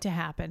waiting to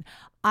happen.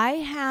 I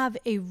have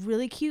a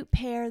really cute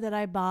pair that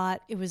I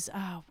bought. It was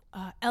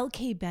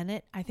LK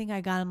Bennett. I think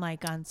I got them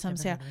like on some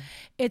sale.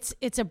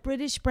 It's a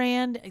British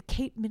brand.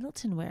 Kate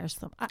Middleton wears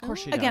them. Of course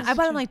she Again, does. I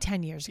bought them like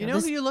 10 years ago. You know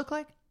This- who you look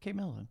like? Kate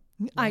Middleton.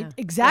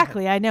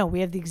 Exactly. I know. We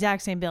have the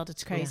exact same build.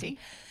 It's crazy. Yeah.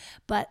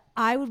 But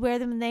I would wear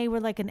them and they were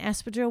like an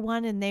espadrille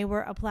one and they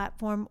were a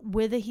platform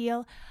with a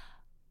heel.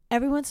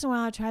 Every once in a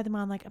while I try them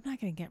on, like, I'm not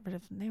going to get rid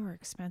of them. They were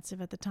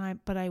expensive at the time,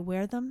 but I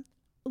wear them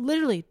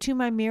literally to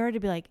my mirror to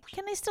be like,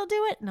 can I still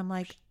do it? And I'm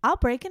like, I'll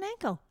break an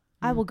ankle.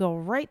 I will go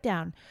right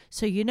down.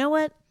 So you know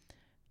what?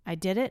 I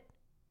did it.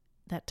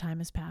 That time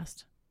has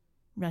passed.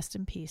 Rest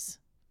in peace.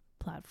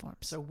 Platforms.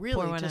 So Pour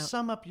really, one to out.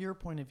 sum up your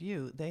point of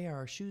view, they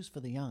are shoes for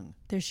the young.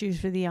 They're shoes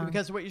for the young.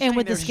 Because what you're and saying,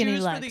 with the they're skinny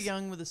shoes legs. for the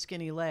young with the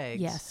skinny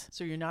legs. Yes.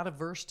 So you're not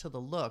averse to the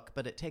look,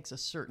 but it takes a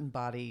certain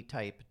body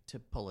type to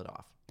pull it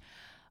off.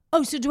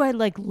 Oh, so do I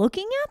like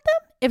looking at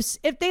them?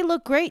 If they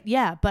look great,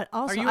 yeah. But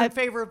also, Are you in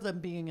favor of them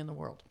being in the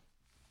world?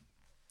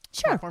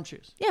 sure. Platform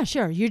shoes. Yeah,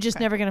 sure. You're just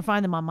never going to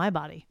find them on my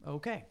body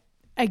Okay.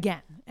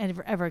 again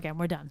and ever again.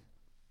 We're done.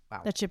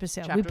 Wow. That ship is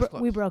sailed. Chapter's We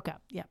closed. broke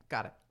up. Yeah.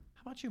 Got it.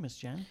 How about you, Miss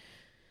Jen?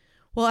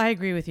 Well, I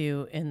agree with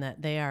you in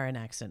that they are an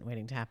accident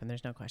waiting to happen.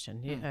 There's no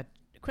question. A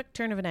quick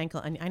turn of an ankle,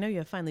 and I know you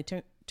have finally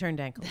turned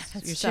ankles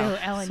yourself.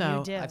 true, Ellen. so-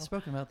 You do. I've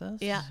spoken about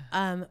this. Yeah.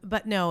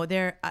 But no,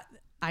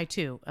 I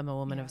too am a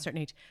woman of a certain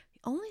age.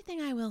 The only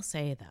thing I will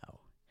say though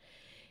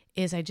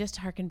is I just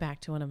harken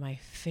back to one of my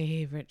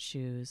favorite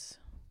shoes,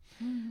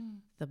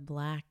 the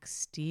black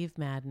Steve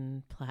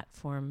Madden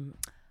platform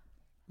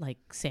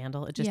like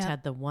sandal. It just Yeah.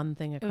 had the one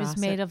thing It across was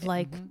made of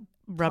like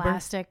Rubber.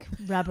 plastic,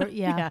 rubber.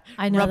 Yeah,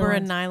 I know Rubber the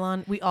and ones.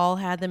 nylon. We all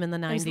had them in the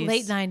It was 90s.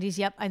 late 90s.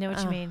 Yep, I know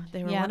what you mean.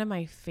 They were Yeah. one of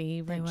my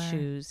favorite were.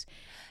 shoes.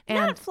 And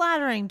Not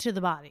flattering to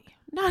the body.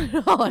 not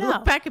at all. I No.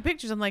 look back at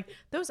pictures. I'm like,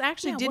 those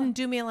actually Yeah, didn't well,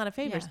 do me a lot of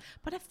favors, yeah.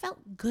 but I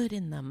felt good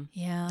in them.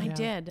 Yeah. I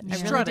did. I really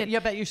Strutted. did. Yeah,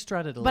 I bet you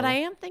strutted a But little. I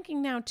am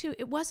thinking now too,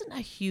 it wasn't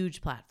a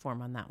huge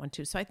platform on that one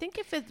too. So I think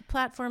if the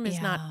platform is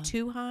Yeah. not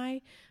too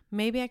high,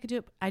 maybe I could do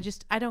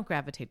it. I don't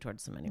gravitate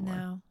towards them anymore.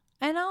 No.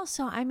 And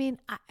also, I mean,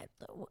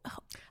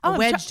 A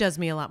wedge does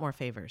me a lot more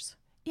favors.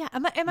 yeah.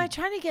 Am I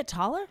trying to get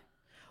taller?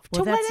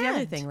 Well, To that's what the other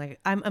end? thing. Like,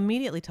 I'm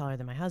immediately taller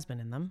than my husband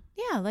in them.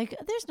 Yeah, like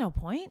there's no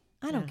point.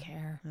 I don't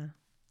care.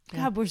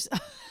 God,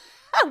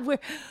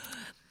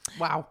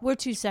 Wow. we're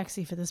too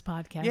sexy for this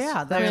podcast.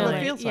 Yeah, that's what it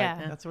Really. feels like.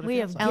 Yeah. That's what it we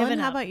feels have like. Ellen, given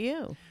how up. about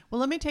you? Well,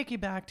 let me take you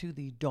back to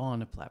the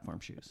dawn of platform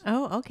shoes.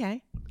 Oh,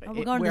 okay. Oh,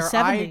 we're going to where the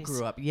I 70s.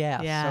 grew up.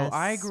 Yeah. Yes, So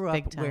I grew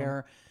big up time.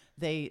 where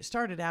they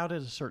started out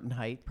at a certain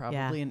height, probably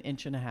Yeah.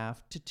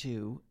 1.5 to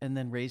 2 and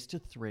then raised to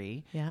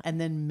 3. Yeah. And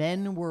then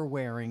men were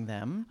wearing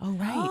them. Oh,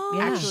 right. Oh,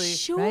 yeah. Actually,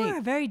 sure.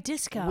 right. Very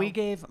disco. We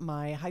gave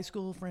my high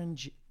school friend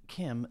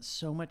Kim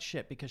so much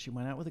shit because she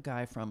went out with a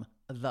guy from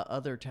the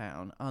other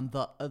town on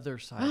the other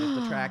side of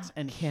the tracks,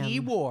 and he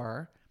Kim.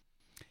 wore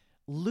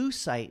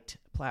lucite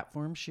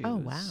platform shoes. Oh,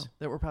 wow.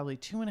 That were probably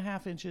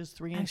 2.5 inches,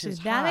 3 Actually,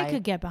 inches that high. I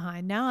could get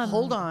behind. Now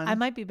Hold on. I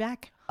might be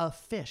back. A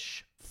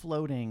fish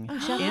floating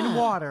shut in up.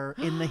 water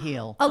in the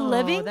heel. A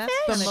living that's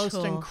fish? The kinda most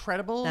cool.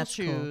 incredible That's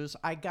cool. shoes.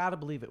 I gotta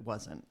believe it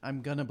wasn't.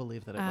 I'm gonna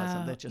believe that it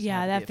wasn't. That just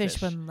yeah, had to that be a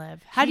fish wouldn't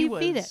live. How do you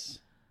feed it?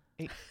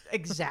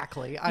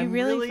 Exactly. You I'm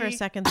really, for a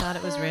second, thought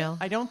it was real?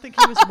 I don't think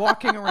he was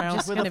walking around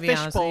Just with going a to be fish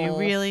honest with you.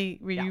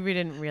 bowl. You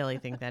didn't really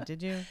think that,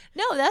 did you?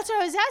 No, that's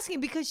what I was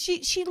asking because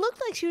she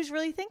looked like she was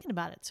really thinking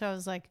about it. So I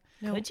was like,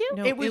 could you?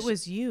 No, It it was-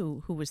 was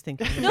you who was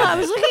thinking. No, I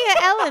was looking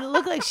at Ellen. It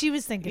looked like she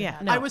was thinking Yeah,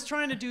 about no. it. I was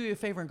trying to do you a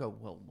favor and go,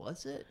 well,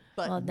 was it?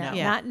 But Well, no. no.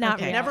 Yeah. Not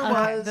okay. really. It never Okay.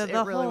 was. The It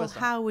really whole was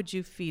not. "how would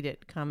you feed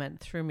it" comment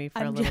threw me for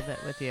a I'm little just-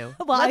 bit with you.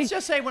 Well, Let's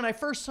just say when I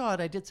first saw it,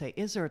 I did say,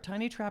 is there a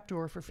tiny trap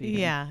door for feeding?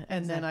 Yeah,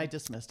 And then I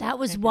dismissed it. that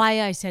was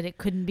why I said it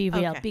couldn't be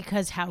real Okay.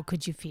 because how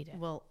could you feed it?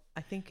 Well,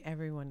 I think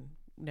everyone.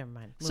 Never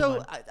mind. Move So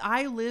on.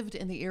 I lived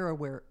in the era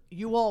where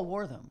you all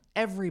wore them.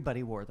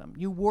 Everybody wore them.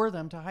 You wore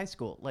them to high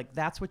school. Like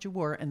that's what you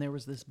wore. And there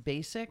was this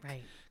basic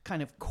Right.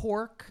 kind of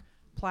cork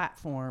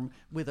platform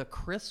with a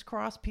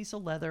crisscross piece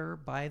of leather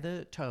by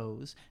the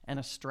toes and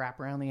a strap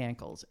around the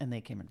ankles. And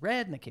they came in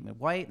red and they came in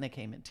white and they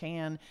came in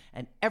tan.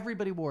 And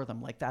everybody wore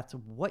them. Like that's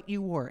what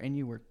you wore. And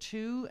you were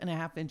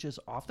 2.5 inches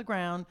off the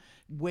ground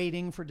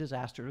waiting for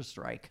disaster to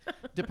strike,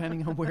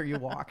 depending on where you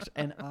walked.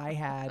 And I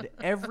had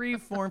every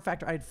form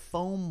factor. I had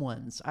foam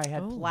ones. I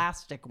had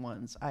plastic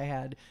ones. I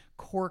had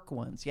cork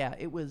ones. Yeah,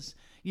 it was.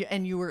 Yeah,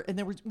 and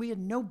we had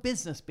no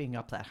business being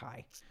up that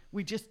high.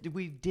 We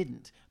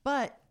didn't.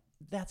 But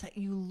that's how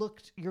you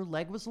looked. Your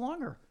leg was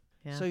longer,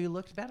 Yeah. so you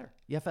looked better.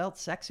 You felt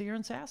sexier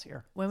and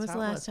sassier. When was That's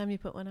the how it last time you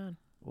put one on?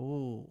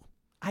 Oh,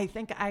 I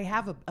think I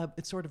have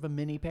it's sort of a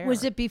mini pair.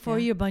 Was it before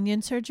your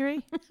bunion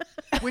surgery?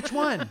 Which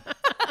one?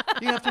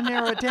 You have to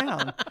narrow it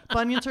down.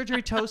 Bunion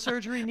surgery, toe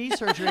surgery, knee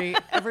surgery.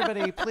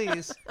 Everybody,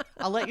 please.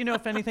 I'll let you know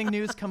if anything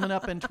new's coming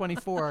up in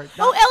 24.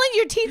 Oh, Ellen,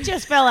 your teeth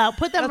just fell out.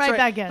 Put them That's right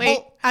right. back in. Wait.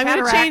 I'm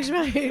going to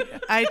Cataract. change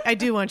my. I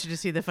do want you to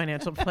see the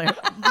financial player,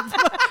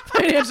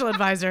 financial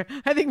advisor.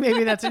 I think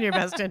maybe that's in your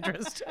best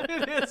interest.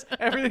 It is.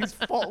 Everything's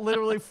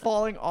literally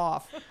falling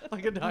off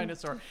like a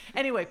dinosaur.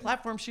 Anyway,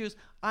 platform shoes.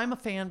 I'm a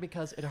fan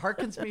because it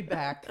harkens me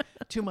back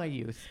to my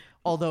youth.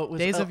 Although it was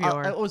Days of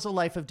yore. it was a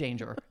life of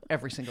danger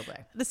every single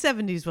day. The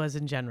 70s was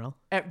in general.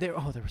 There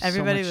was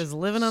Everybody so much, was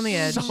living on the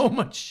edge. So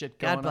much shit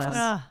going God bless. on.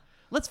 Ah.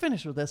 Let's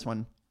finish with this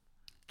one.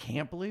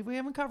 Can't believe we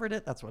haven't covered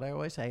it. That's what I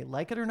always say.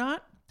 Like it or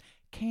not,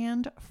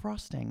 canned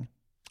frosting.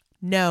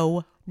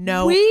 No.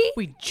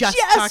 We just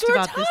Yes, talked we're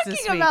about this talking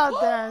week.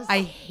 about this. I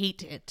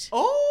hate it.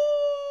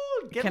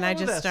 Oh, get Can along I with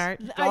just this.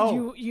 start?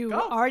 Go. You Go.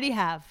 already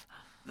have.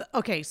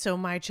 Okay, so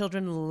my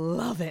children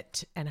love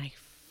it, and I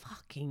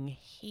fucking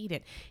hate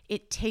it.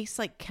 It tastes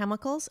like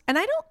chemicals, and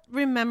I don't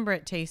remember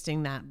it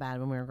tasting that bad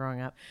when we were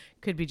growing up.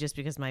 Could be just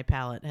because my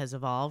palate has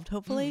evolved,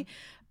 hopefully.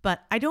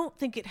 But I don't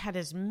think it had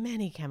as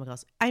many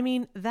chemicals. I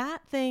mean,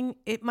 that thing,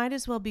 it might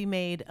as well be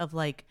made of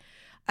like,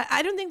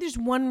 I don't think there's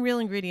one real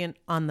ingredient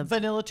on the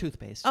Vanilla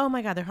toothpaste. Oh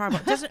my God, they're horrible.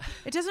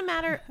 It doesn't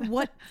matter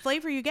what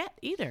flavor you get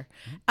either.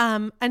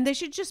 And they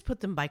should just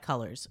put them by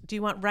colors. Do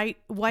you want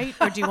white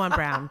or do you want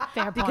brown?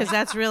 Fair point. Because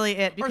that's really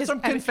it. Or Because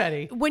some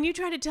confetti. when you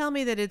try to tell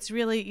me that it's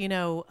really,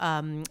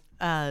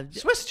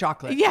 Swiss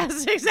chocolate.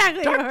 yes,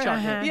 exactly. Dark or,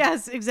 chocolate.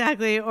 Yes,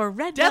 exactly. Or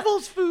red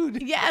Devil's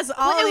food. Yes,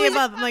 all of It the was-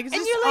 above. I'm like, is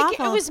and this you're like,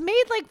 awful? it was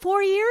made like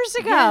 4 years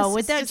ago Yes,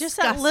 with it's just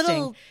that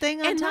little disgusting. thing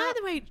on and top. by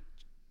the way,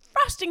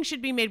 frosting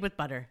should be made with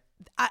butter.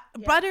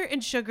 Butter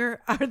and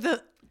sugar are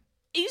the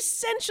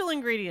essential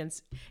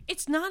ingredients.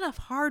 It's not a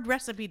hard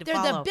recipe to They're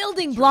follow. the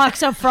building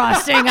blocks of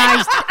frosting,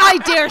 I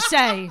dare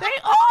say. They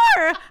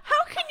are.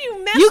 How can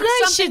you mess You with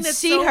guys something should that's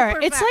see so her.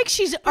 It's like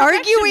she's perfection?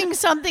 arguing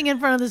something in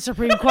front of the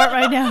Supreme Court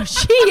right now.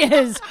 She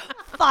is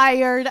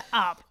fired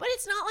up. But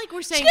it's not like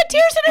we're She saying got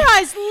tears in her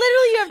eyes.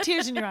 Literally, you have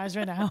tears in your eyes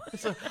right now.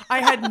 So I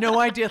had no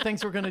idea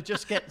things were going to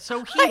just get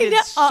so heated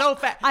know. so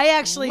fast. I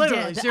actually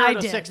Literally, did. 0 I to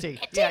did. 60.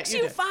 It takes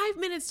you 5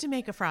 minutes to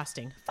make a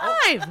frosting. 5.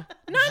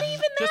 Not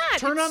even Just that.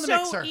 turn It's on the so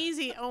mixer.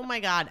 easy. Oh my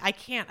God. I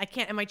can't.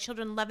 And my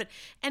children love it.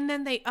 And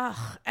then they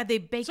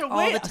bake So all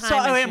wait, the time. so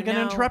as I'm you going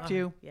to know. interrupt Oh,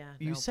 you. Yeah.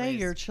 You no, say please.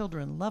 your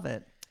children love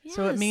it.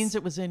 So it Yes. means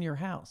it was in your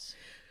house.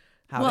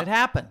 How Well, did it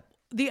happen?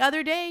 The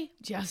other day,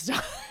 Just the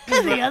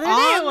other day on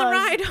it the was.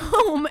 ride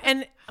home,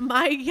 and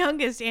my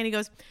youngest Annie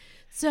goes,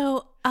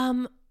 "So,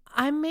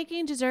 I'm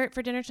making dessert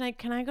for dinner tonight.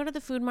 Can I go to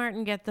the food mart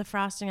and get the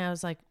frosting?" I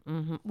was like,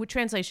 "Mm-hmm." With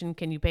translation,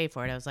 can you pay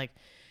for it? I was like,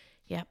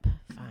 "Yep,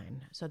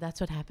 fine." So that's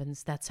what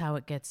happens. That's how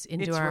it gets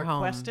into It's our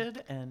home.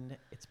 requested and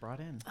it's brought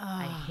in.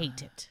 I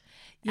hate it.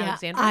 Yeah,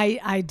 Alexandra?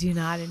 I do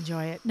not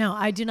enjoy it. No,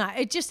 I do not.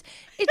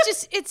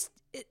 It's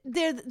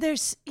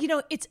there's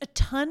it's a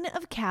ton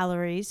of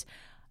calories,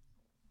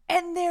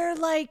 and they're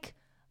like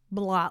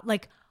blah.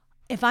 Like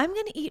if I'm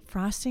gonna eat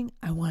frosting,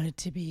 I want it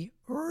to be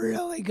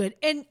really good.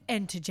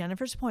 And to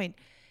Jennifer's point,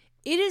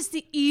 it is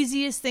the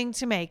easiest thing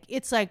to make.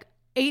 It's like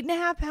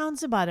 8.5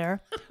 pounds of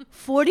butter,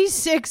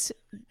 46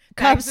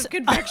 Bags cups of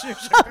confectioner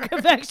sugar.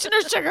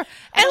 confectioner sugar, and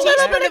a teaspoon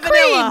little bit of of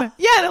cream. vanilla.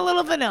 Yeah, and a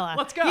little vanilla.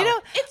 Let's go. You know,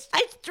 It's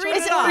 3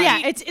 it's, to 4.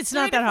 yeah, it's 3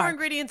 not to that 4 hard.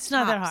 ingredients. It's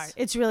not that tops. hard.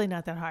 It's really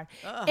not that hard.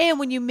 And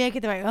when you make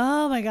it the right,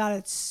 oh my God,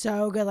 it's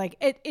so good. Like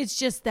it's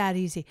just that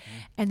easy.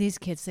 And these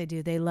kids,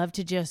 they love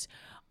to just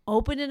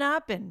open it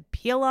up and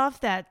peel off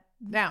that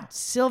Now,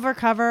 silver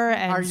cover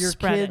and are your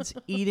spread kids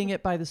it. eating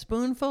it by the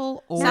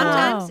spoonful? Or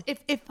Sometimes, No.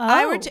 if Oh.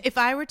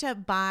 I were to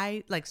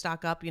buy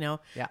stock up,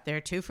 Yeah.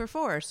 they're 2 for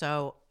 $4.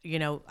 So I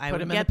Put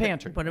would them in get the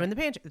pantry. Put them in the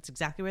pantry. That's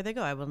exactly where they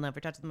go. I will never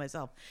touch them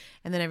myself.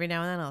 And then every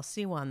now and then I'll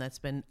see one that's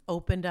been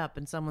opened up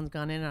and someone's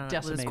gone in on it with a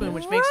Decimated. spoon,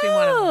 which makes me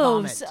want to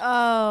vomit. Gross.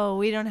 Oh,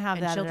 we don't have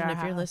And that. children, at if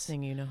our you're house.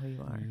 listening, you know who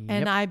you are.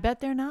 And I bet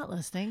they're not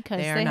listening because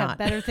They are they have not.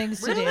 better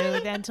things to do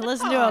than to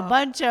listen to a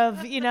bunch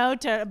of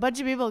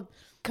people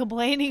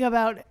complaining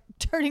about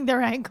turning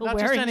their ankle not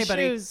just wearing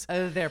anybody, shoes.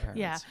 their parents.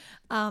 Yeah.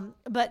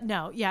 But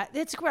no, yeah,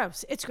 it's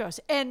gross. It's gross.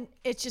 And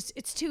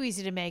it's too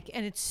easy to make,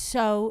 and it's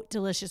so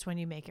delicious when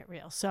you make it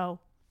real. So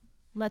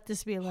let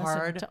this be a lesson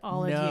Hard to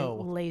all no.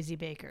 of you lazy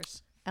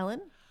bakers.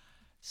 Ellen,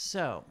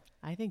 So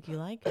I think you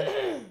like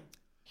it.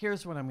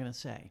 here's what I'm going to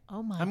say.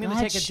 Oh my I'm going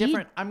God, to take a she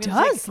different. I'm going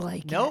does to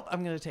like Nope. it.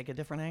 I'm going to take a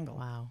different angle.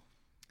 Wow.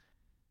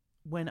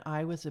 When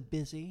I was a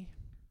busy,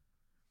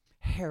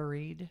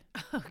 harried,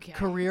 Okay.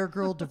 career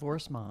girl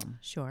divorce mom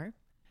Sure.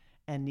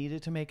 and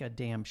needed to make a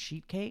damn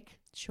sheet cake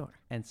Sure.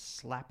 and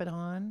slap it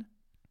on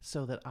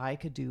so that I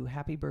could do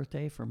happy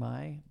birthday for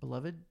my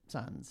beloved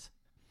sons,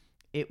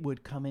 it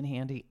would come in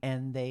handy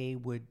and they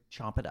would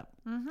chomp it up.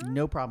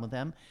 No problem with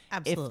them.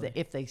 Absolutely.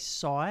 If they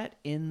saw it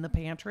in the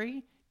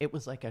pantry, it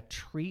was like a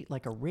treat,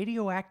 like a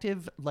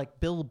radioactive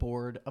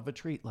billboard of a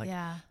treat. Like,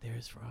 Yeah.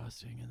 there's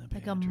frosting in the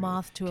Like pantry. a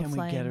moth to a Can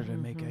we get her flame.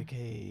 to make a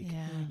cake?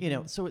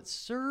 Yeah. So it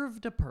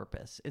served a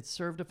purpose. It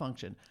served a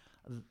function.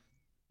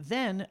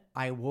 Then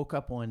I woke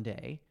up one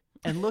day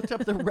and looked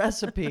up the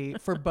recipe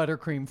for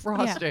buttercream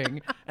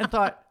frosting and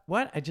thought,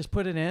 what? I just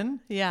put it in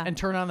Yeah. and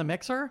turn on the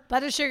mixer?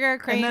 Butter, sugar,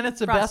 cream. And then it's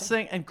the frosting. best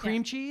thing. And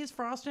cream cheese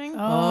frosting?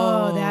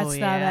 Oh, that's the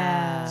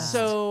yeah. best.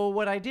 So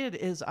what I did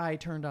is I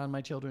turned on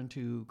my children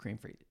to cream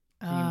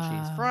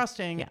cheese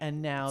frosting,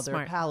 and now their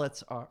Smart.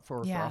 palates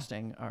for Yeah.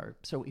 frosting are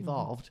so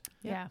evolved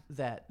Yeah.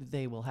 that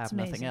they will have It's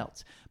nothing amazing.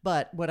 else.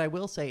 But what I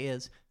will say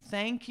is,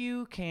 thank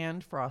you,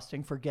 canned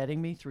frosting, for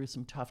getting me through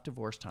some tough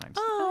divorce times.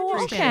 Oh,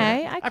 Appreciate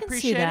okay. it. I can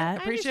appreciate see that.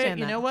 It. Appreciate it. understand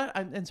You that. know what?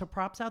 And so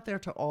props out there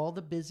to all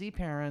the busy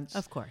parents,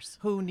 Of course.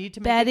 who need to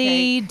make a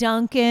Betty, cake.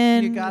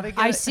 Duncan, You gotta get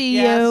I it. see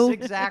Yes, you.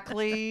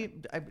 exactly.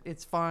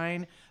 It's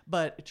fine.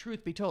 But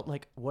truth be told,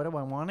 what do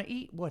I want to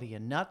eat? What are you,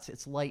 nuts?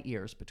 It's light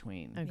years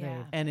between. Agreed.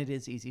 Yeah. And it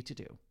is easy to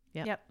do.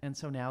 Yep. And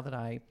so now that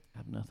I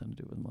have nothing to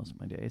do with most of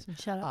my days,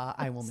 Shut up.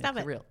 I will Stop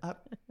make it. the real.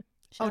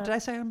 Shut Did up. I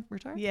say I'm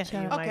retired? Yeah.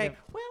 you might Okay. have.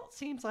 Well,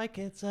 seems like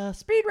it's a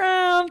speed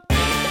round.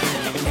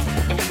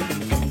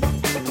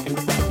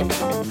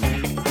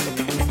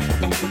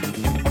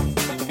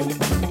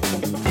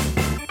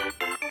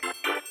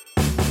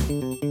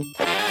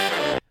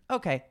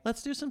 Okay,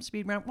 let's do some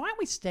speed round. Why don't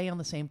we stay on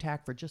the same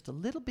tack for just a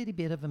little bitty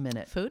bit of a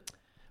minute? Food?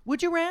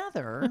 Would you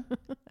rather?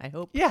 I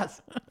hope.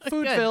 Yes,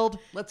 food Good. filled.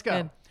 Let's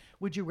go. Good.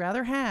 Would you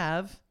rather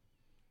have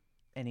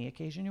any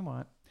occasion you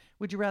want?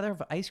 Would you rather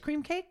have ice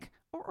cream cake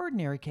or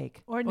ordinary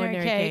cake? Ordinary,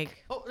 Ordinary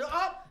cake. cake.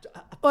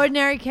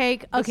 Ordinary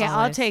cake. Okay,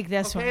 I'll nice. take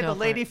this Okay, one. the for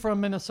lady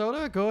from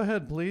Minnesota, go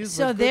ahead, please.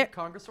 So The good there-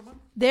 Congresswoman.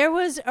 There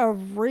was a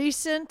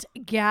recent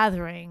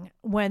gathering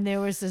when there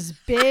was this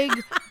big,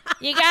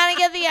 you gotta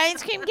get the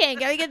ice cream cake,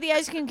 gotta get the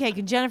ice cream cake.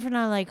 And Jennifer and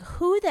I are like,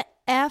 who the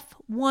F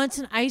wants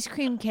an ice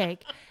cream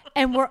cake?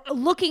 And we're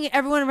looking at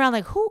everyone around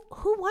like, who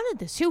wanted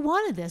this? Who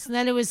wanted this? And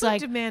then it was Who like,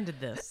 demanded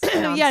this?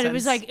 yeah, it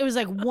was Nonsense.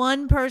 like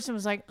one person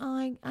was like,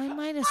 oh, I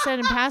might have said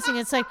in passing.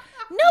 It's like,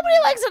 nobody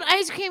likes an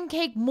ice cream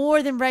cake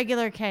more than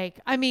regular cake.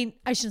 I mean,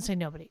 I shouldn't say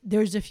nobody.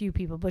 There's a few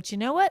people, but you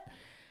know what?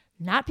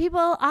 Not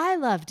people I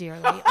love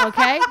dearly,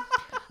 okay?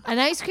 An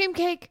ice cream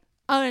cake,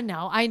 Oh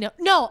no, I know.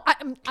 No,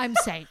 I'm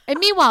saying. And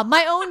meanwhile,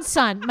 my own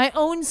son,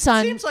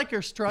 Seems like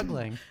you're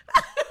struggling.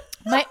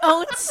 my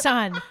own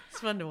son, It's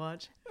fun to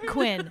watch.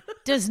 Quinn,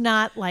 does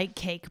not like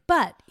cake,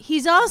 but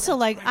he's also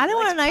like, I don't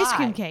want an ice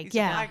cream pie. cake. He's a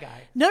Yeah. pie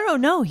guy.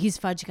 No, he's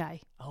fudge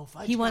guy. Oh,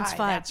 fudge He wants guy.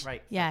 fudge. That's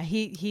right. Yeah,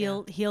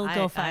 he'll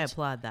go fudge. I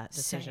applaud that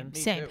decision.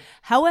 Same. too.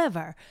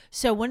 However,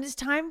 so when it's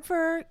time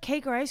for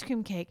cake or ice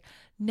cream cake,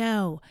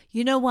 no.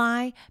 You know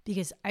why?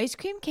 Because ice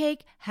cream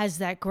cake has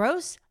that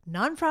gross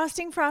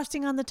non-frosting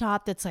frosting on the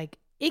top that's like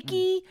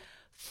icky,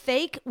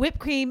 fake whipped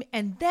cream,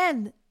 and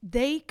then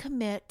they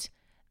commit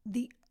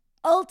the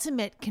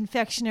ultimate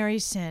confectionery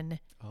sin.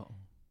 Oh.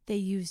 They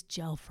use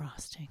gel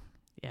frosting.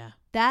 Yeah.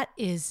 That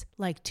is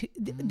like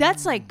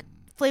that's like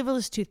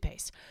flavorless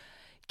toothpaste.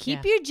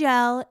 Keep Yeah. your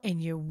gel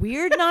and your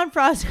weird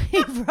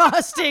non-frosting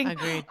frosting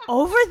Agreed.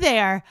 over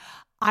there.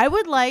 I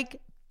would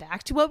like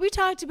back to what we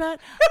talked about.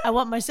 I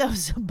want myself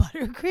some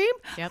buttercream.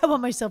 Yep. I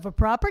want myself a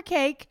proper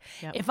cake.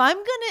 Yep. If I'm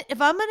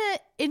gonna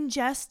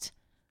ingest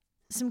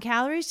some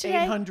calories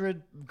today,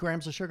 800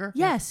 grams of sugar?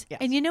 yes. Yes.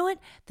 And you know what?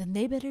 Then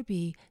they better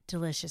be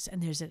delicious.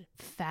 And there's a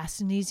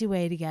fast and easy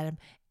way to get them,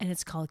 and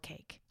it's called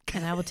cake.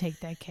 And I will take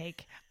that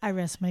cake. I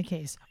rest my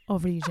case.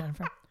 Over to you,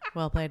 Jennifer.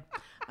 Well played.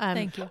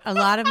 Thank you. A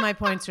lot of my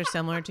points are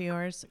similar to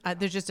yours.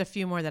 There's just a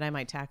few more that I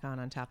might tack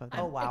on top of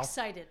that. Oh, wow.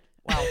 Excited.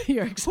 Wow.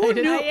 You're Who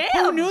excited. knew, I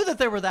who am. knew that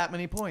there were that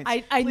many points?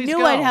 I Please knew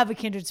go. I'd have a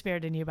kindred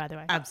spirit in you, by the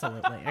way.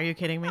 Absolutely. Are you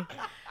kidding me?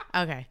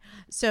 Okay.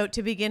 So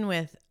to begin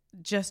with,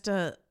 just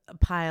to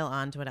pile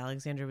on to what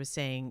Alexandra was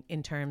saying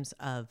in terms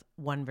of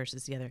one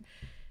versus the other.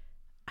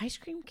 Ice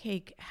cream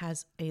cake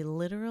has a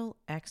literal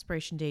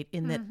expiration date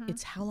in that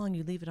it's how long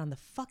you leave it on the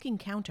fucking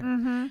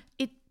counter.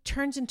 It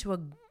turns into a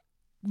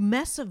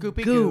mess of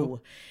Goopy goo.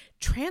 goo.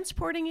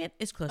 Transporting it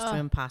is close to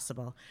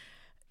impossible.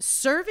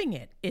 Serving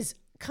it is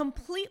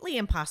completely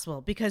impossible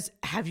because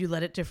have you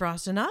let it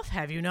defrost enough?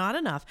 Have you not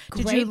enough?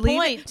 Great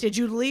point. Did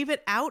you leave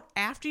it out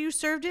after you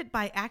served it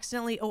by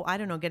accidentally,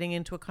 getting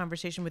into a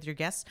conversation with your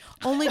guests,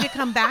 only to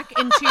come back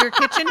into your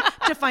kitchen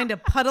to find a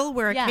puddle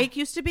where a Yeah. cake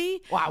used to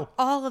be? Wow.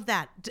 All of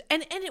that.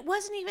 And it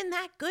wasn't even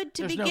that good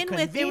to There's no begin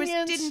with. It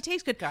convenience. didn't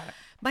taste good. Got it.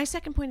 My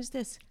second point is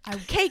this.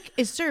 Cake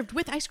is served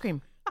with ice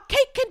cream.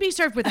 Cake can be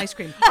served with ice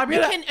cream. I'm You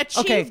gonna- can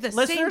achieve the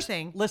same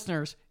thing.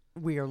 Listeners,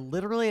 we are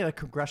literally at a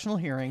congressional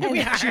hearing.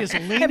 She is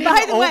And leaning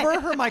by the way- over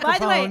her by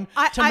the way, microphone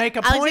to make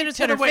a point Alexandra's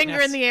to got the her finger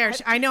witness. in the air.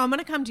 I know I'm going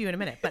to come to you in a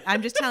minute, but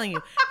I'm just telling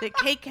you that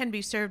cake can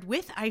be served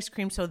with ice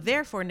cream, so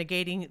therefore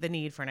negating the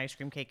need for an ice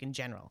cream cake in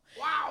general.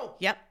 Wow.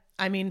 Yep.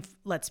 I mean,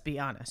 let's be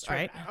honest,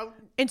 right? I'll-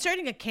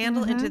 Inserting a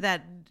candle into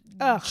that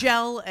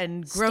gel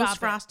and gross Stop it.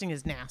 frosting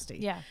is nasty.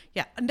 Yeah.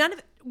 Yeah. None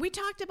of we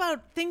talked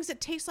about things that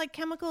taste like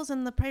chemicals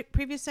in the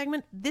previous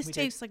segment. This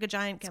tastes like a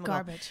giant chemical.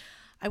 garbage.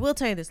 I will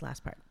tell you this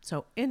last part.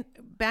 So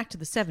back to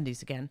the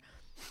 70s again.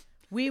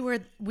 We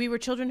were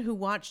children who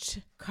watched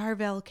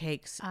Carvel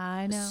cakes.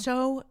 I know.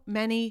 So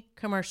many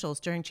commercials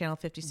during Channel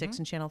 56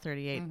 and Channel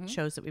 38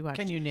 shows that we watched.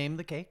 Can you name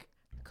the cake?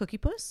 Cookie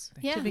Puss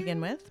Yeah. to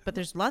begin with, but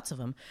there's lots of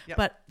them. Yep.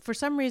 But for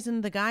some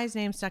reason, the guy's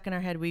name stuck in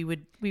our head. We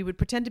would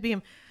pretend to be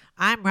him.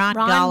 I'm Ron,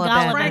 Ron Gollman.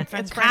 Gollman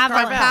from From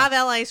Carvel.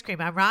 Carvel Ice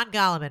Cream. I'm Ron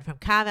Gollman from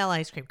Carvel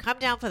Ice Cream. Come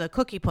down for the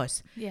Cookie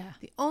Puss. Yeah.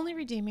 The only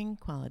redeeming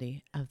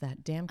quality of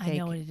that damn I cake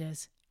know what it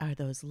is. are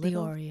those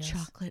little Oreos.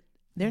 chocolate.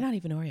 They're not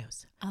even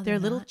Oreos. Oh, they're they're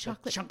little not?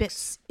 chocolate Chunks.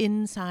 bits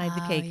inside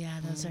the cake. Oh, yeah,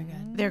 those are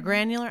good. They're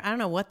granular. I don't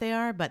know what they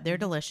are, but they're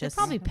delicious.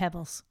 Probably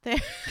pebbles. They're-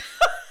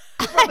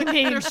 I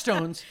mean, They're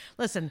stones.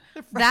 Listen,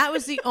 that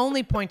was the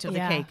only point of the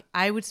Yeah. cake.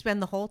 I would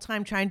spend the whole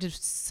time trying to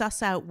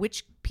suss out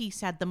which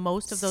piece had the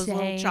most of those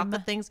little Same.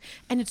 chocolate things,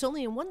 and it's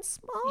only in one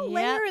small Yep,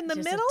 layer in the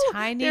just a middle.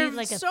 tiny, They're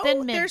like a so,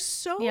 thin mint. They're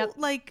so Yep.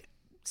 like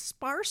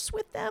sparse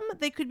with them.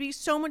 They could be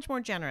so much more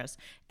generous,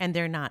 and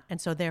they're not.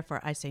 And so therefore,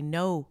 I say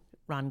no,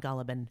 Ron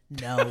Gollman,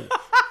 no.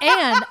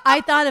 and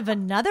I thought of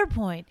another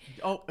point.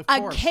 Oh, of A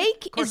course.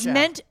 cake Of course is you have.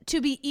 meant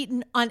to be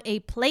eaten on a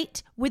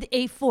plate with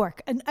a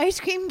fork. An ice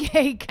cream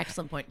cake.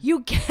 Excellent point.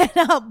 You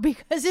cannot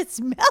because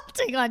it's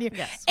melting on you.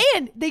 Yes.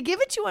 And they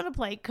give it to you on a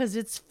plate because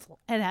it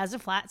has a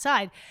flat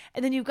side.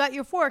 And then you've got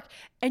your fork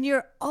and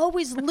you're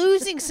always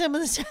losing some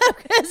of the stuff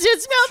because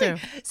it's melting.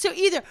 True. So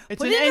either It's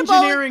put an it in a bowl.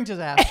 engineering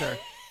disaster.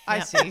 I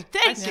see. I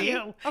Thank see.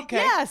 you. Okay.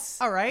 Yes.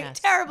 All right. Yes.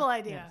 Terrible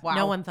idea. Wow.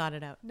 No one thought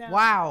it out.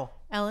 Wow.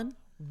 Ellen,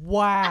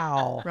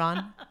 Wow.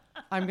 Ron,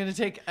 I'm going to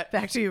take.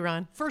 back to you,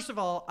 Ron. First of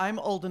all, I'm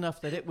old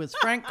enough that it was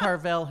Frank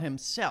Carvel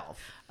himself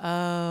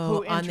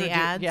Oh, on the introdu-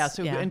 ads. Yeah,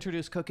 so who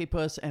introduced Cookie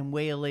Puss and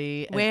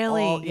Whaley. And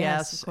Whaley, all, yes,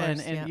 yes, of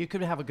course, and yeah. you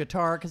could have a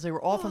guitar because they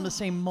were all from the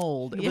same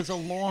mold. It was a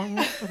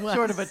long,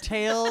 sort of a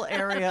tail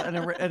area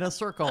and a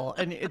circle,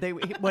 and they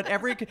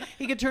whatever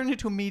he could turn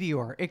into a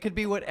meteor. It could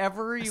be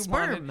whatever you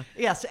sperm. wanted.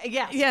 Yes,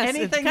 Yes, it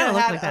anything kinda that looked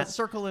had like a that.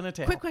 circle and a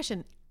tail. Quick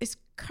question: is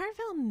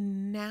Carvel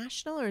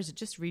national or is it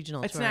just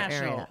regional? It's to our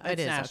national. area? It's It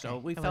is, national.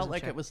 okay. We I felt wasn't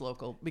like sure. it was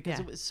local because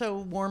Yeah. it was so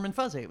warm and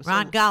fuzzy. It was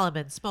Ron so,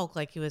 Gollman spoke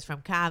like he was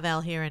from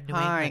Carvel here in New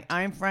Hi, England.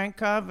 I'm Frank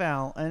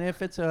Carvel, and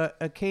if it's a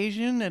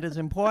occasion that is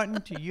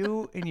important to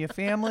you and your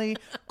family,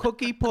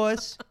 Cookie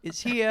Puss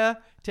is here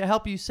to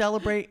help you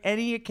celebrate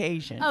any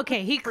occasion.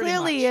 Okay, he Pretty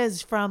clearly much.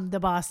 is from the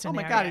Boston Oh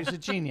my area. God, he's a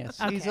genius.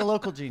 He's Okay. a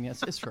local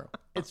genius. It's true.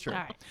 It's true. All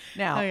right.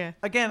 Now, Okay.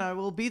 again, I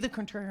will be the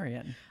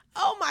contrarian.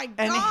 Oh my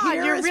And God!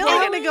 here You're is really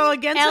why- going to go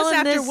against Ellen, us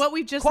after this- what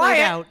we just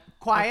laid out.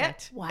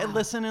 Quiet. Wow. And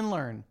listen and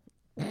learn.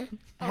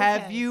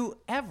 Have Okay. you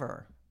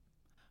ever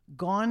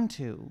gone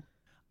to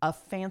a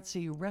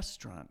fancy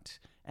restaurant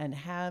and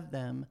have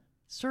them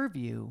serve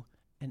you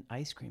an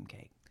ice cream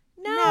cake?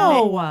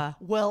 No.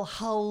 Well,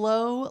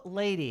 hello,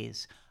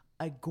 ladies.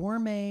 A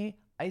gourmet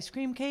ice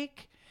cream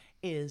cake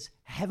is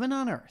heaven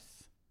on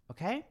earth,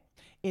 okay?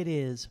 It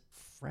is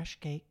fresh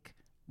cake,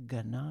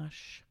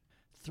 ganache,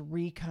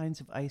 3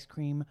 kinds of ice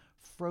cream,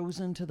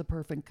 frozen to the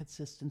perfect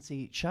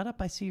consistency. Shut up,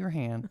 I see your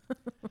hand.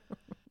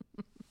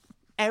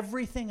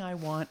 Everything I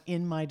want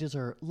in my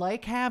dessert,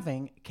 like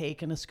having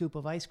cake and a scoop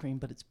of ice cream,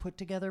 but it's put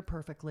together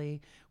perfectly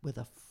with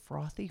a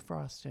frothy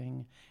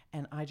frosting.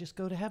 And I just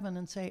go to heaven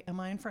and say, am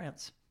I in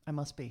France? I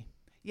must be.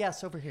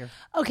 Yes, over here.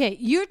 Okay,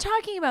 you're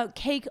talking about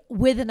cake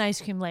with an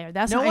ice cream layer.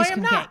 That's No, an I ice am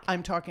cream not. cake.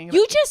 I'm talking about.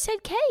 You just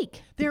said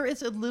cake. There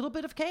is a little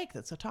bit of cake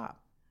that's atop.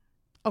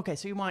 Okay,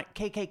 so you want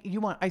cake. You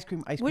want ice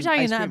cream. We're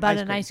talking ice cream, about ice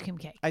an cream, ice cream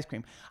cake. Ice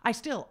cream.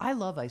 I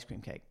love ice cream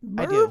cake.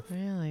 I do.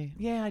 Really?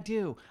 Yeah, I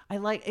do. I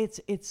like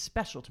it's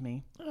special to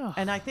me,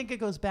 and I think it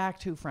goes back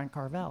to Frank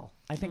Carvel.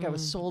 I think I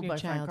was sold your by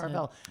Frank childhood.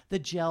 Carvel. The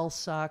gel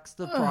sucks,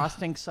 the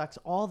frosting sucks,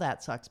 all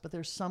that sucks. But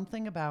there's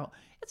something about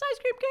it's ice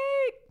cream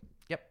cake.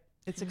 Yep,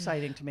 it's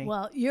exciting to me.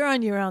 Well, you're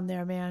on your own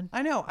there, man.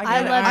 I know. I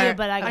get it. love you,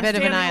 but I I'm got a bit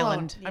of an standing alone.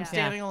 island. I'm Yeah.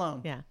 standing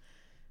alone. Yeah.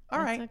 All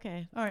That's right.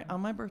 okay. All right. On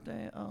my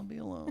birthday, I'll be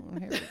alone.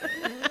 Here we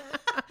go.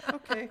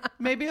 Okay.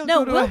 Maybe I'll No,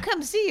 go to we'll a-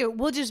 come see you.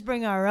 We'll just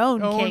bring our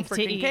own Own cake to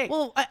freaking eat. cake.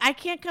 Well, I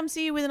can't come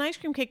see you with an ice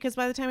cream cake because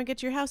by the time I get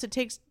to your house, it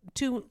takes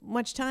too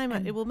much time.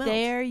 It will melt.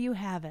 There you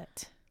have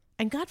it.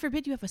 And God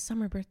forbid you have a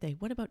summer birthday.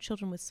 What about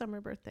children with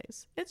summer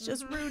birthdays? It's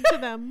just rude to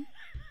them.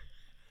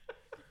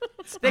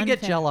 They get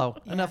unfair. Jello.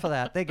 Enough of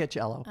that. They get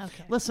Jello.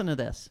 Okay. Listen to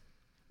this.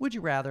 Would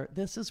you rather?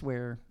 This is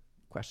where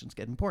questions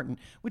get important.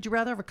 Would you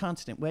rather have a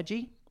constant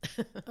wedgie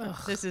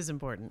This is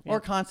important. or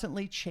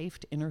constantly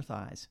chafed inner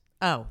thighs?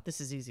 Oh, this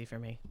is easy for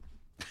me.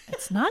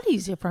 It's not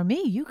easy for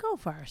me. You go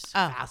first.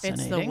 Oh, it's the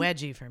Fascinating.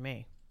 wedgie for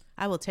me.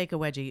 I will take a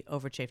wedgie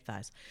over chafed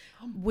thighs,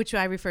 which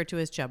I refer to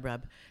as chub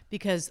rub.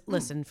 Because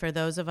listen, for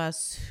those of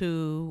us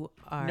who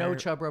are No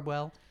chub rub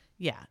well.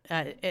 yeah,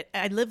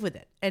 I live with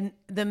it. And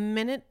the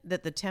minute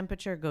that the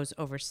temperature goes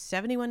over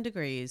 71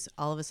 degrees,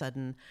 all of a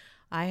sudden,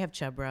 I have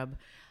chub rub.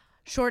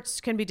 Shorts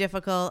can be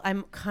difficult.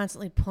 I'm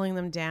constantly pulling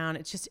them down.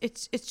 It's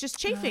just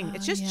chafing.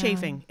 It's just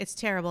chafing. It's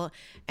terrible.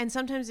 And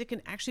sometimes it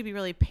can actually be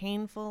really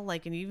painful.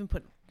 Like, and you even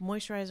put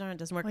moisturizer on, it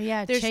doesn't work. Well,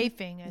 yeah, There's-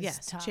 chafing is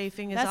yes, tough.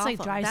 chafing is That's awful.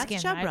 like dry That's skin,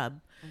 chub right?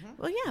 rub.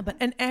 Well, yeah, but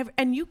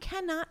and you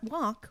cannot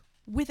walk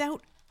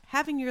without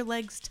having your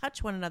legs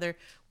touch one another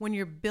when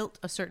you're built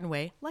a certain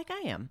way, like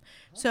I am.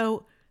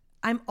 So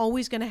I'm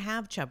always going to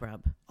have chub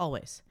rub,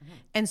 always.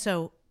 And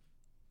so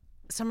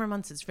summer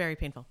months, it's very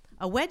painful.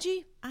 A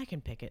wedgie, I can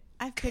pick it.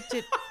 I've picked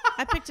it.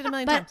 I picked it a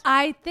million But times.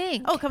 I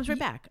think. Oh, it comes right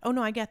back. Oh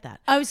no, I get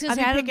that. I was going I've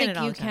to say, been I don't picking think it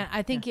all you the time. can.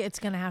 I think it's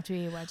going to have to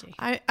be a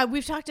wedgie.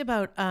 We've talked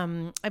about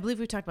I believe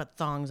we've talked about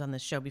thongs on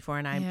this show before,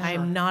 and I Yeah.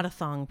 am not a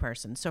thong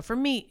person. So for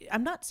me,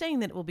 I'm not saying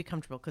that it will be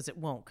comfortable because it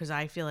won't, because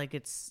I feel like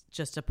it's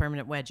just a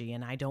permanent wedgie,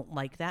 and I don't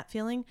like that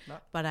feeling.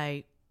 But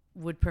I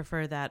would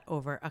prefer that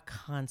over a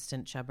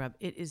constant chub rub.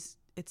 It's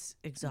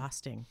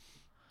exhausting.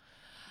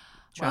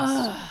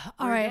 Trust.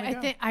 All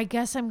right, I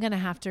guess I'm going to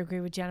have to agree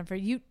with Jennifer.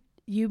 You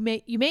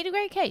made a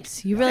great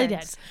case. You really did.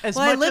 As Well,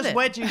 I much live as it.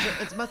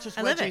 wedgies, as much as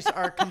I live it. wedgies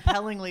are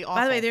compellingly awful.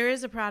 By the way, there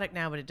is a product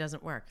now, but it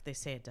doesn't work. They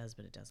say it does,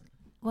 but it doesn't.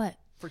 What?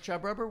 for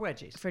chub rub or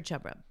wedgies. For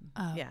chub rub.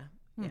 Yeah.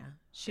 Yeah.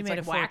 She It's made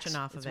like a wax. fortune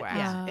off It's of it. wax.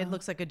 Yeah. It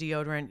looks like a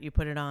deodorant. You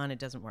put it on, it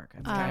doesn't work.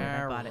 I tried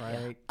it. I bought it.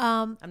 Yeah. Right.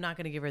 I'm not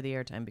going to give her the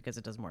airtime because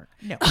it doesn't work.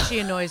 No. She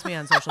annoys me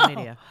on social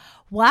media.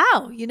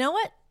 Wow. You know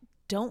what?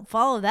 Don't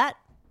follow that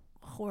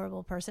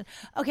horrible person.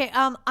 Okay.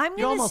 I'm You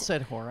gonna. almost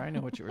said whore. I know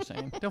what you were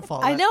saying. Don't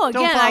follow. I that. know,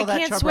 Don't again, follow I that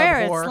can't chub swear,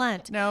 rub it's whore.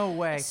 Lent. No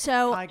way.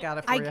 So I got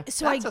it for I- you.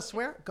 so That's I- a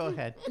swear. Go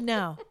ahead.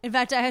 No. In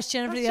fact, I asked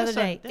Jennifer That's the other just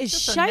a- day, that's is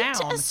just a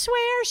shite noun. a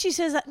swear? She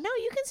says, no,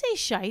 you can say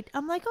shite.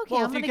 I'm like, okay,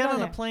 Well, I'm if you going to get go on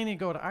there. a plane and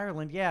go to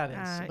Ireland, yeah, it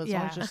is. But as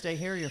long as you stay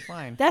here, you're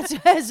fine. That's so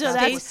that's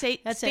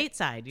Stay that's it.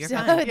 stateside. You're So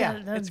fine. Yeah,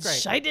 that's it's great.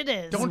 Shite it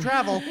is. Don't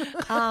travel.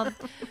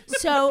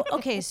 So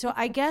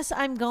I guess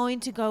I'm going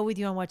to go with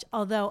you on watch.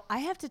 Although I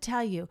have to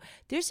tell you,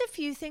 there's a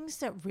few things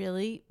that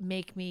really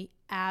make me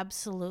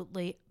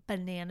absolutely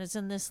bananas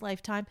in this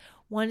lifetime.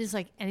 One is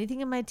like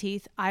anything in my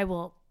teeth, I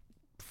will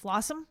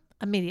floss them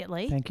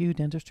immediately. Thank you,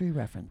 dentistry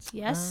reference.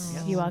 Yes,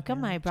 Yes. you're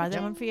welcome. I brought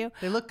that one for you.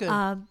 They look good.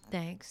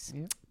 Thanks.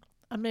 Yeah.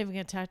 I'm not even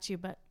going to touch you,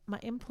 but my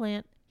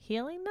implant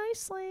healing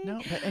nicely. No,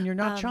 and you're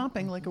not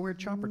chomping like a weird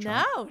chomper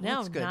chomp. No,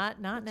 That's good.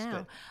 not That's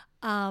now.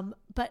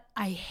 But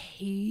I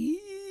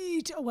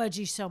hate a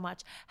wedgie so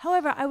much.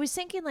 However, I was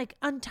thinking like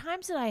on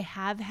times that I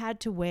have had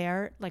to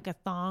wear like a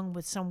thong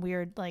with some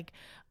weird like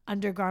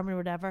undergarment or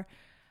whatever,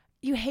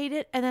 you hate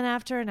it. And then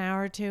after an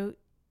hour or two,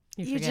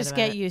 you just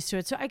get used to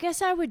it. So I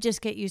guess I would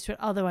just get used to it,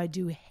 although I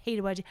do hate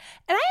a wedgie.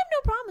 And I have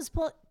no problems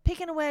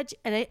picking a wedge.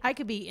 And I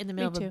could be in the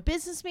middle of a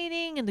business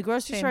meeting, in the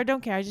grocery store. I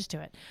don't care. I just do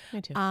it.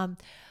 Me too.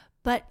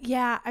 But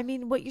yeah, I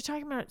mean, what you're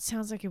talking about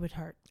sounds like it would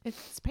hurt.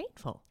 It's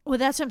painful. Well,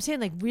 that's what I'm saying.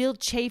 Like real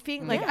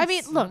chafing. Like, I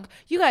mean, look,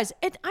 you guys,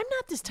 I'm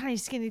not this tiny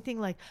skinny thing.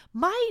 Like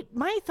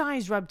my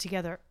thighs rub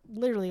together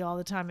literally all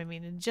the time. I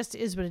mean, it just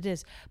is what it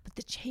is. But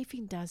the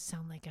chafing does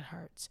sound like it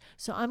hurts.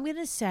 So I'm going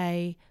to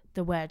say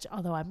the wedge,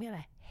 although I'm going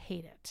to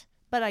hate it.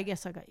 But I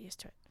guess I got used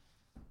to it.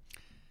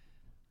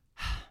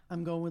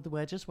 I'm going with the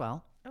wedge as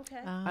well.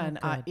 Okay. And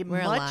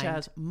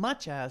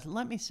much as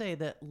let me say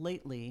that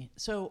lately,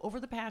 so over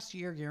the past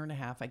year and a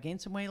half, I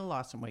gained some weight, I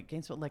lost some weight,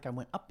 like I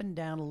went up and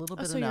down a little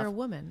bit. So enough. you're a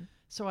woman.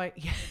 So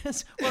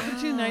yes, welcome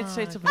to the United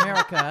States of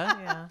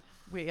America.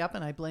 Yeah.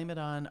 And I blame it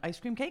on ice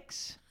cream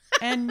cakes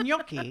and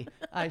gnocchi.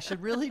 I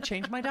should really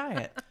change my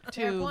diet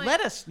to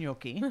lettuce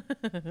gnocchi.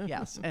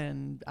 Yes,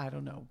 and I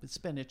don't know,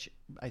 spinach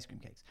ice cream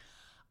cakes.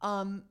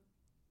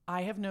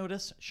 I have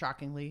noticed,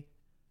 shockingly,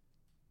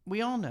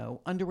 we all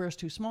know underwear is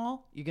too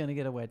small, you're going to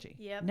get a wedgie.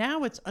 Yep.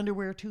 Now it's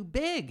underwear too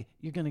big,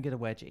 you're going to get a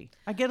wedgie.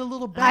 I get a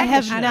little bit. I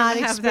have not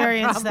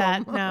experienced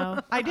that.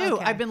 No. I do.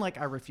 Okay. I've been like,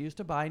 I refuse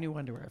to buy new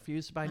underwear. I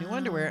refuse to buy new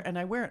underwear. And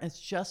I wear it. It's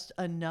just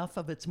enough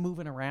of it's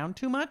moving around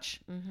too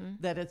much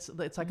that it's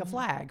like a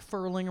flag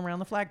furling around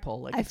the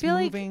flagpole. Like I feel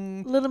moving.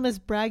 Like Little Miss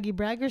Braggy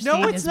Braggerstein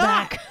no, it's is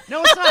not. back.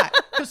 No, it's not.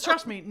 Because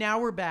trust me, now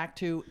we're back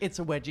to it's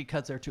a wedgie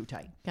because they're too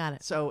tight. Got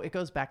it. So it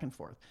goes back and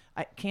forth.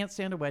 I can't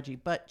stand a wedgie,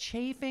 but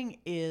chafing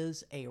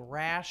is a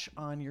rash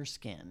on your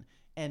skin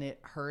and it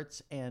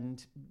hurts,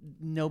 and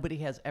nobody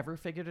has ever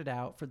figured it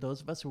out. For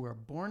those of us who are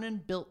born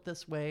and built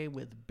this way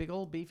with big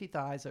old beefy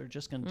thighs that are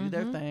just going to do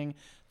their thing,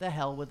 the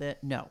hell with it.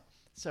 No.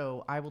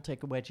 So I will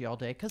take a wedgie all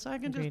day because I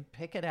can just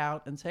pick it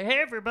out and say, hey,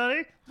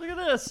 everybody, look at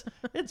this.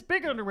 It's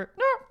big underwear.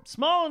 No,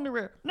 small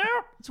underwear. No,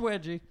 it's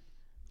wedgie.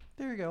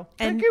 There you go.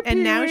 And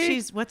now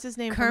she's, what's his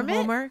name? Kermit?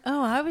 From Homer?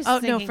 Oh, I was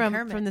thinking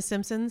Kermit. From The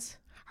Simpsons.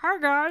 Hi,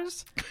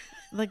 guys.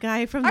 The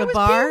guy from the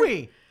bar.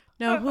 Pee-wee.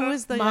 No, who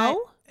was the Mo?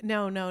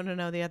 guy?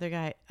 No, the other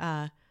guy.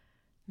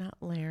 Not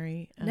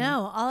Larry.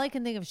 No, all I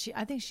can think of,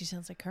 I think she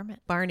sounds like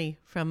Kermit. Barney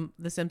from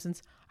The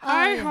Simpsons.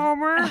 Hi,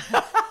 Homer.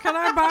 Can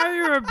I buy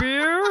you a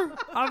beer?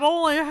 I've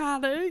only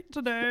had 8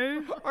 today.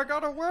 I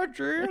got a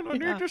wedgie and I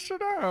need to sit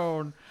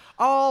down.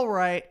 All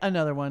right,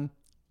 another one.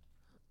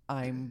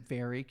 I'm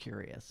very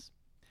curious.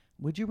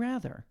 Would you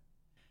rather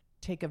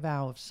take a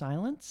vow of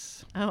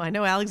silence? Oh, I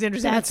know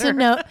Alexander's That's answer. a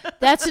no.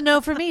 That's a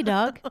no for me,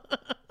 dog.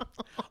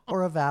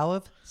 Or a vow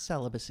of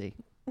celibacy?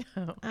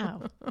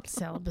 Oh,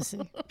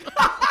 celibacy.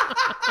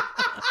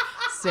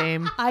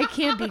 Same. I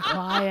can't be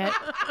quiet.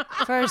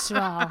 First of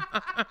all,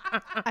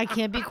 I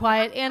can't be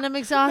quiet, and I'm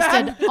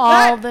exhausted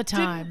all the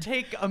time. Didn't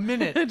take a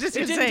minute. It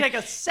didn't take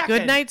a second.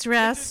 Good night's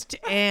rest,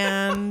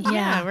 and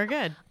yeah, we're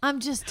good.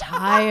 I'm just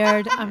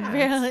tired. I'm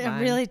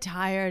really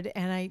tired,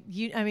 and I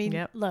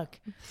mean, look,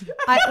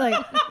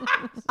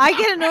 I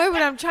get annoyed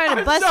when I'm trying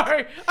to bust.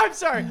 I'm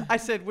sorry. I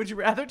said, would you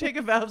rather take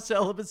a vow of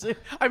celibacy?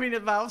 I mean, a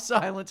vow of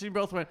silence. You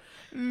both went,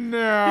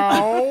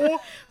 no.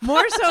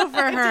 More so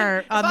for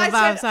her on the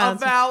vow of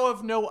silence. A vow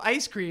of no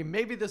ice cream,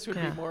 maybe this would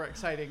be more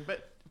exciting,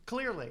 but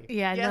clearly.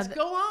 Yes,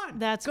 go on.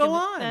 That's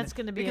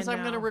going to be because a I'm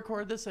going to no.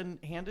 record this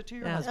and hand it to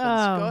your Yeah. husband.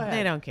 So go ahead.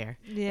 They don't care.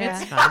 Yeah.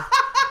 It's fine.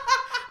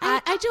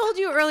 I told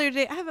you earlier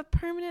today, I have a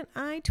permanent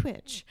eye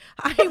twitch.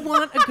 I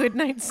want a good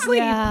night's sleep.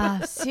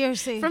 Yeah,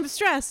 seriously. From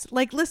stress.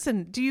 Like,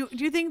 listen, do you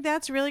think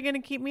that's really going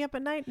to keep me up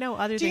at night? No,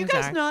 other Do you things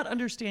guys are. not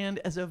understand,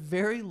 as a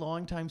very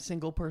long time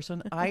single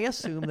person, I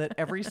assume that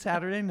every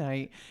Saturday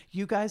night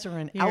you guys are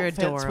in You're outfits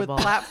adorable.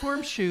 with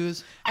platform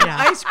shoes and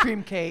ice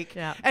cream cake,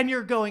 and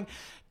you're going,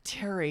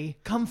 Terry,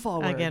 come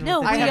forward. Again,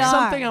 No, I we have are.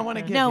 something I want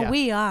to give No, you.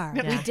 we are.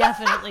 We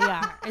definitely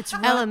are. It's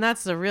real. Ellen,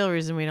 that's the real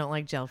reason we don't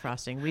like gel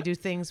frosting. We do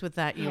things with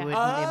that you wouldn't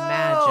Oh,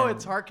 imagine.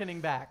 it's hearkening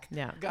back.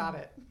 Yeah. Got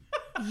it.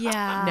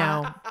 Yeah.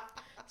 No.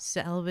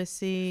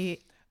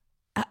 Celibacy.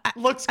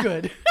 Looks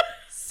good.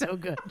 So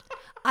good.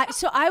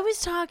 So I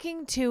was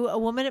talking to a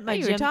woman at my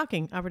You gym. were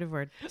talking. Operative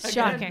word.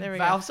 Shocking. There we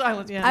Vow go. of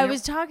silence. Yeah. I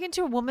was talking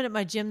to a woman at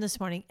my gym this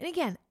morning. And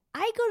again,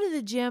 I go to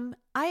the gym.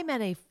 I'm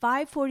at a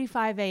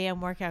 5:45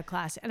 a.m. workout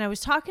class. And I was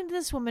talking to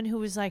this woman who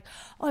was like,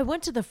 oh, I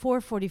went to the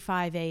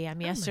 4:45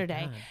 a.m.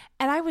 yesterday.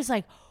 And I was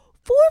like,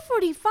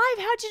 4:45?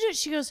 How'd you do it?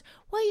 She goes,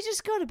 well, you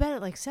just go to bed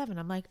at like 7.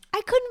 I'm like,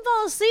 I couldn't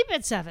fall asleep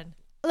at 7.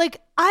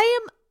 Like,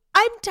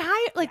 I'm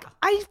tired. Like,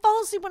 I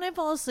fall asleep when I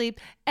fall asleep.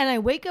 And I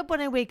wake up when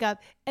I wake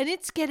up. And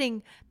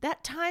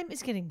that time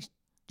is getting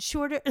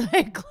shorter,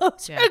 like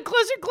closer and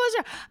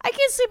closer. I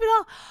can't sleep at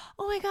all.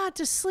 Oh my God,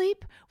 to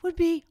sleep would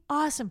be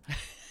awesome.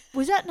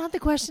 Was that not the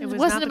question? It was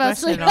wasn't not the about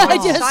question sleep. at all. I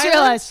just Silence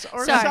realized.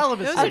 or Sorry.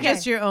 celibacy? Those are Okay.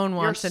 just your own You're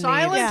wants and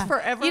silent needs. Yeah.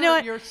 forever. You know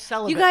what? You're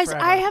celibate You guys,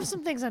 forever. I have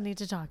some things I need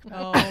to talk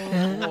about.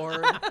 Oh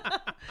Lord,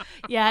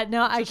 Yeah,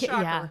 no, I It's a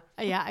can't. Yeah,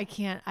 shocker.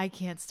 yeah, I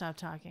can't stop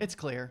talking. it's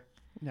clear.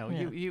 No,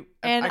 you.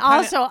 and I kinda-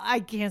 also, I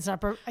can't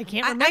stop. I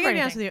can't I remember gotta be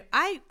honest anything.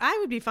 with you. I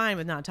would be fine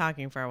with not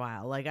talking for a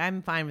while. Like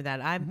I'm fine with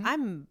that.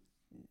 I'm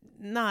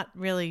not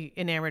really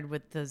enamored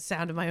with the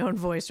sound of my own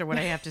voice or what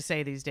I have to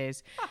say these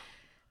days.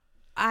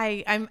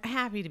 I'm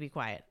happy to be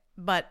quiet,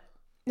 but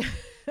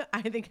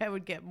I think I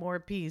would get more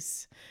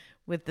peace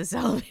with the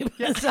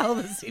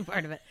celibacy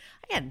part of it.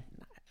 Again,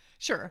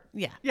 Sure.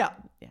 yeah. Yeah.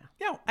 Yeah.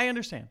 Yeah. I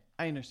understand.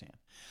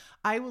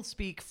 I will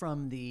speak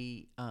from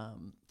the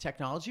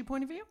technology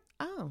point of view,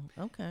 Oh,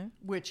 okay.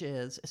 which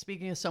is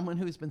speaking as someone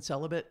who's been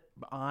celibate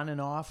on and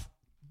off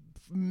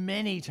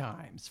many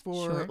times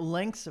for Sure.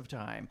 lengths of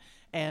time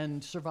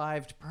and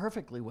survived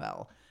perfectly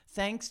well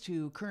thanks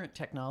to current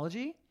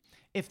technology.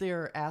 If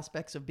there are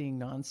aspects of being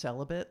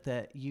non-celibate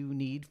that you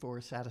need for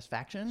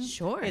satisfaction,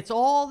 Sure. it's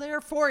all there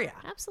for you.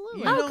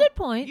 Absolutely. You Oh, don't- good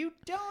point. You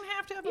don't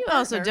have to have a You partner.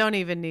 also don't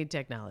even need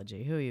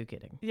technology. Who are you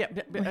kidding? Yeah,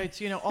 but it's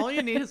all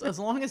you need is as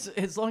long as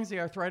the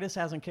arthritis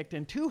hasn't kicked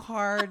in too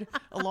hard,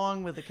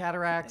 along with the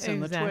cataracts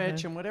and Exactly. the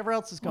twitch and whatever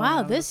else is going Wow,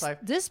 on. in this life.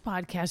 this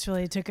podcast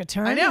really took a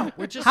turn. I know,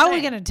 we're just How are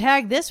we saying. going to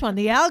tag this one?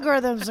 The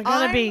algorithms are going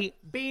I'm to be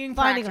being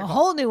finding practical. a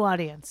whole new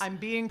audience. I'm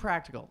being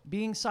practical.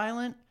 Being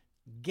silent.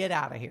 Get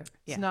out of here.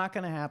 It's not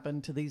going to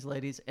happen to these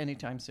ladies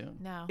anytime soon.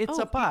 No. It's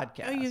a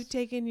podcast. Oh, you've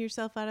taken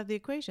yourself out of the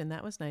equation.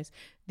 That was nice.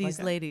 These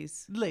that.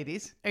 ladies.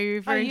 Ladies, Are you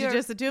referring to you're-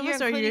 just the two of you're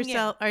us, or including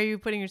yourself? Are you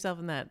putting yourself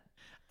in that?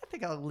 I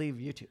think I'll leave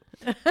you two.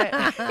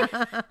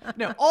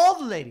 No, all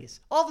the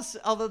ladies, all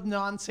the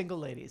non-single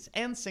ladies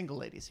and single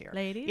ladies here.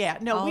 Ladies? Yeah,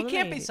 no, All we the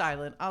can't be ladies.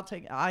 silent.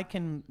 I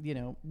can,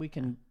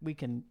 we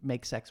can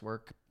make sex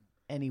work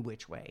any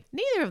which way.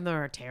 Neither of them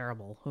are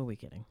terrible. Who are we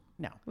kidding?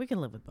 No. We can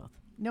live with both.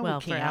 No, well,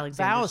 we for can't.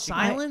 Alexander, Vow she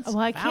can. silence.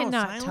 I Vow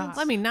cannot silence? talk.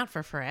 I mean, not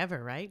for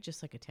forever, right?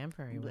 Just like a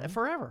temporary one.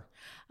 Forever.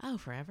 Oh,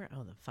 forever?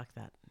 Oh, the fuck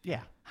that.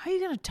 Yeah. How are you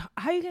going to talk?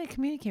 How are you going to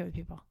communicate with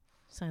people?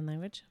 Sign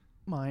language,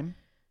 Mime.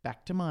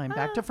 Back to mime.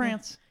 Back to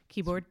France.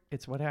 keyboard.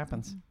 It's what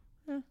happens.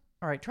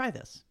 All right, try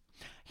this.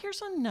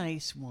 Here's a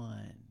nice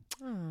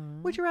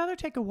one. Would you rather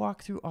take a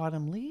walk through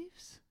autumn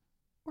leaves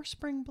or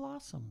spring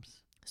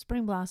blossoms?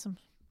 Spring blossoms.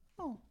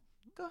 Oh,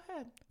 go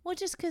ahead. Well,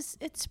 just because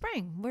it's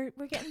spring, we're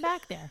getting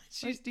back there.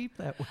 She's deep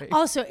that way.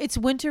 Also, it's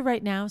winter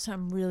right now, so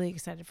I'm really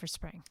excited for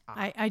spring.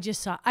 I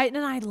just saw, and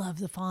I love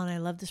the fall and I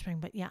love the spring,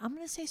 but yeah, I'm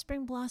going to say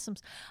spring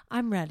blossoms.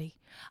 I'm ready.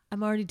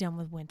 I'm already done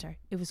with winter.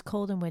 It was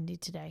cold and windy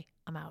today.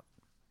 I'm out.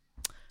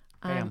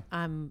 Bam.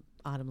 I'm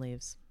autumn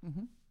leaves.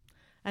 Mm-hmm.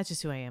 That's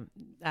just who I am.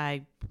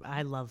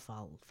 I love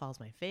fall. Fall's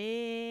my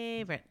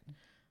favorite.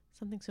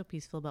 Something so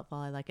peaceful about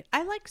fall. I like it.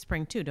 I like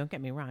spring too. Don't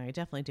get me wrong. I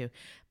definitely do.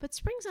 But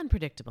spring's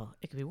unpredictable.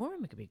 It could be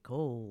warm. It could be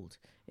cold.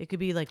 It could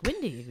be like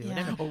windy. It could be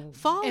whatever.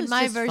 Fall In is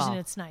my just version, fall.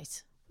 it's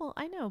nice. Well,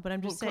 I know, but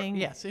I'm just Well, saying.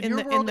 yes, in in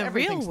your the world, real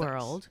everything's nice.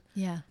 world,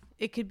 Yeah.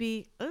 it could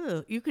be.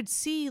 Oh, you could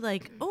see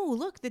like, oh,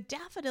 look, the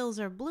daffodils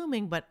are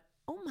blooming, but.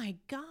 Oh my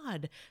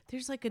God!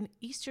 There's like an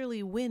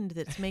easterly wind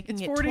that's making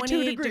It's it 42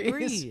 28 degrees.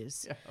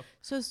 degrees. Yeah.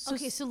 So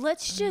Okay, so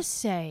let's just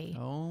say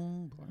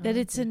Oh, boy. that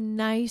it's a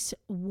nice,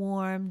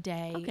 warm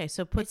day. okay,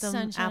 so put It's them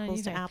sunshine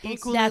apples to anytime. apples.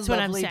 Equally That's what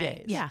I'm lovely saying.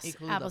 days. Yes,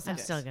 Equally apples lovely I'm to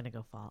days. still gonna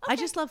go fall. I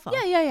just love fall.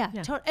 Yeah. Yeah.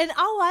 And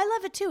I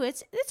love it too.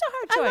 It's a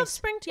hard choice. I love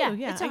spring too.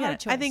 Yeah, it's a I get hard it.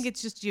 choice. I think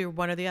it's just you're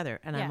one or the other,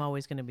 and I'm Yeah.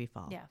 always going to be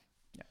fall. yeah.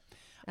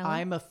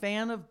 I'm a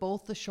fan of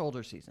both the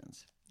shoulder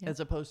seasons as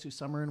opposed to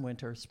summer and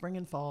winter. Spring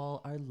and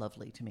fall are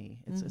lovely to me.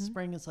 It's a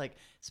spring is like,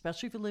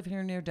 especially if you live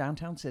here near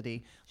downtown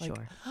city, like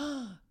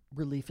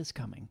relief is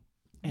coming.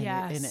 And,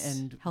 Yes.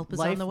 and Help is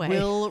on life the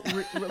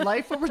way.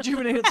 Life will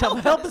rejuvenate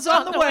itself. Help is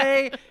on the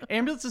way.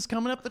 Ambulance is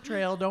coming up the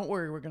trail. Don't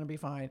worry, we're going to be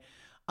fine.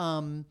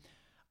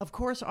 Of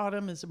course,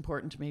 autumn is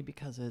important to me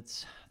because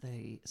it's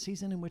the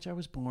season in which I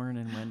was born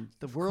and when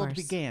the world course.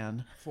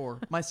 began for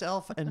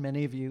myself and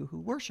many of you who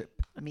worship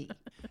me.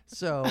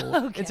 So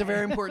it's a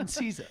very important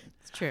season.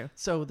 It's true.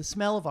 So the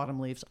smell of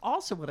autumn leaves.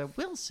 Also, what I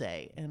will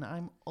say, and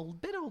I'm a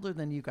bit older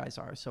than you guys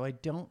are, so I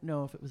don't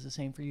know if it was the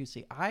same for you.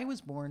 See, I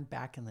was born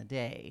back in the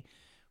day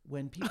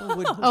when people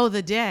would... Oh,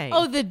 the day.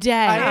 Oh, the day.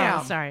 I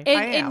am. sorry. In,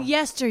 I am. in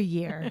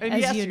yesteryear, In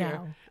as yesteryear. you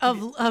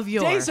know. of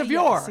your Days of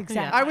yore. Yes,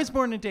 exactly. I was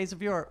born in days of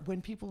yore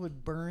when people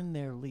would burn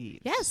their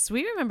leaves. Yes,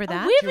 we remember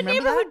that. We have a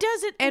remember neighbor who that?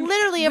 does it And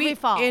literally every we-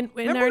 fall. In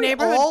Remember our we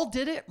neighborhood, all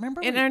did it?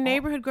 Remember in we our all-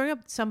 neighborhood growing up,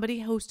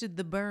 somebody hosted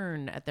the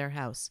burn at their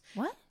house.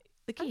 What?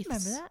 The I Keiths.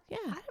 remember that. Yeah,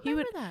 I he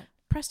remember would. that.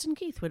 Preston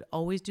Keith would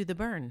always do the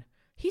burn.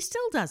 He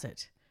still does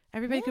it.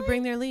 Everybody could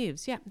bring their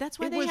leaves. Yeah, that's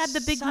why It they was had the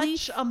big such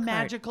leaf a cart.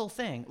 magical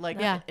thing. Like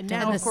Yeah.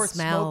 now, And of the course,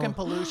 smell. smoke and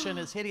pollution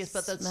is hideous,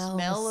 but the Smell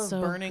smell was of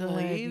so burning good,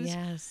 leaves.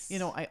 yes. You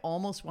know, I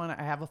almost want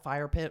to. I have a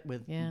fire pit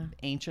with Yeah.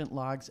 ancient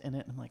logs in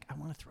it. And I'm like, I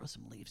want to throw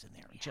some leaves in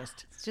there and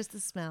just It's just the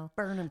smell.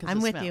 burn them. I'm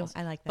with you.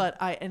 I like that.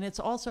 But and it's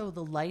also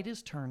the light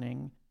is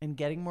turning and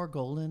getting more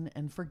golden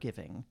and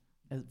forgiving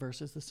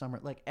versus the summer.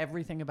 Like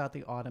everything about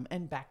the autumn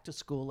and back to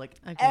school, like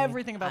Agreed.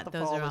 everything about the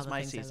Those fall are all is the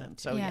my things I season. love,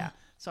 So Yeah. yeah,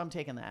 so I'm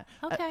taking that.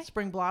 Okay.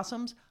 Spring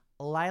blossoms,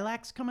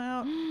 lilacs come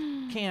out.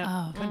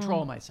 Can't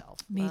control myself.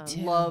 Me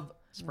too. Love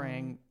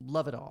spring,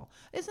 love it all.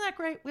 Isn't that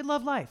great? We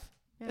love life.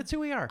 It's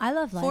who we are. I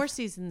love life. 4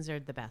 seasons are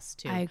the best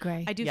too. I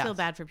agree. I do Yes. feel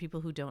bad for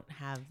people who don't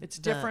have It's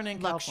the different in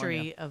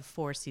luxury of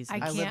 4 seasons. I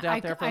can't. lived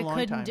out there for a long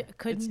couldn't time.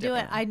 couldn't It's do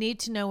it. different. I need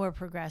to know we're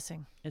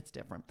progressing. It's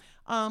different.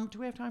 Do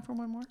we have time for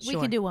one more? We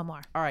can do one more.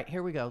 All right,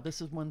 here we go.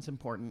 This is one's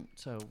important.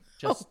 So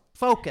just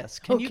focus.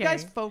 Can you okay.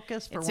 guys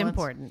focus for It's once?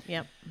 important.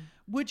 Yep.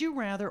 Would you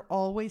rather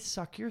always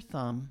suck your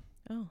thumb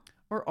Oh.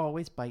 or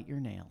always bite your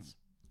nails?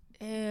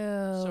 Ew,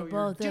 So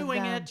you're both doing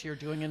of them. it. You're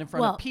doing it in front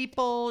Well, of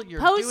people.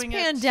 You're Post doing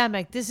it.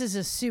 pandemic, this is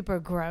a super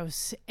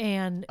gross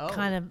and Oh.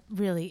 kind of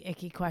really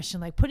icky question.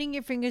 Like putting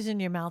your fingers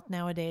in your mouth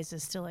nowadays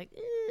is still like.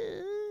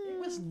 It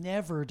was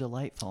never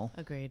delightful.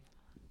 Agreed.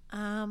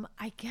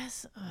 I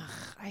guess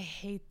I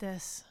hate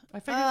this.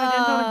 I figured I'd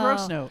end on a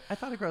gross note. I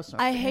thought a gross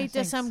note. I Yeah, hate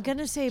this. thanks. I'm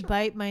gonna say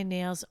bite my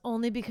nails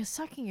only because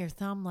sucking your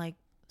thumb, like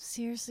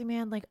seriously,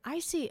 man. Like I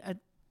see a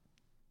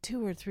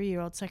 2 or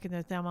 3-year-old sucking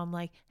their thumb. I'm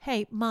like,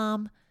 hey,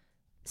 mom,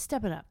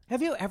 step it up.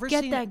 Have you ever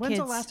Get seen? that When's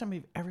the kid's- last time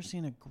you've ever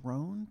seen a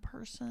grown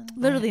person?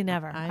 Literally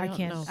never. I I don't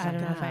can't. know I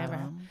don't know if I about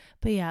ever. that.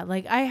 But yeah,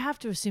 like I have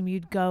to assume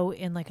you'd go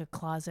in like a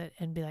closet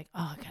and be like,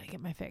 oh, I gotta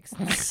get my fix.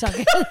 And suck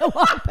it and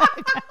walk back.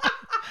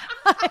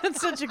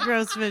 It's such a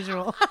gross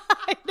visual.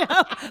 I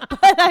know,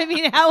 but I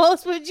mean, how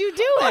else would you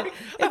do it?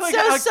 It's like-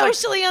 so like-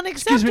 socially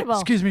unacceptable.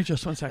 Excuse me,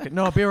 just one second.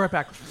 No, I'll be right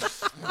back.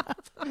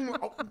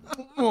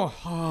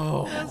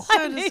 That's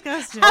so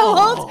disgusting.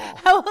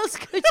 How else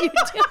could you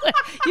do it?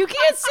 You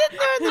can't sit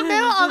there in the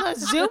middle of a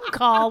Zoom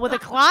call with a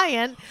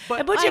client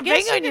and put your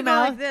finger in your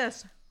mouth. like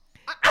this.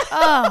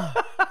 Oh,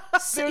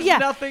 There's yeah,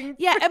 nothing.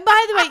 yeah. And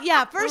by the way,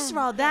 yeah. First of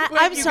all, that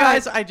Wait, I'm you sorry.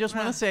 guys, I just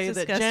want to say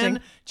that disgusting.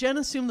 Jen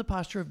assumed the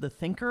posture of the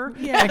thinker.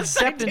 Yes,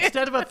 except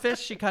instead of a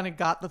fist, she kind of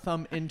got the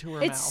thumb into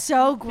her It's mouth.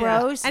 so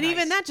gross. And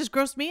even that just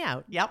grossed me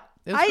out. Yep.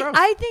 It was I, gross.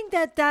 I think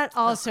that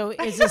also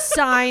is a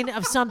sign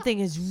of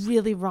something is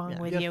really wrong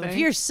with You you. If think?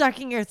 you're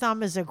sucking your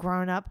thumb as a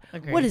grown up,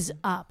 Agreed. what is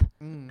up?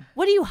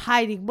 What are you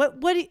hiding? What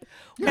are you,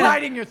 You're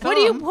hiding your What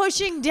are you thumb.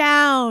 pushing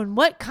down?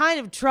 What kind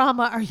of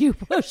trauma are you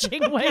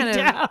pushing way Kind of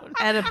down?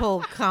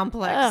 Oedipal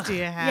complex Ugh, do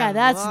you have? yeah,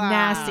 that's Wow.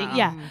 nasty.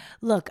 Yeah.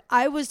 Look,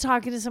 I was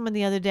talking to someone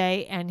the other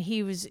day and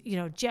he was,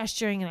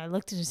 gesturing and I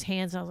looked at his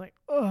hands and I was like,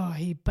 oh,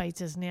 he bites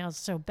his nails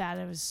so bad.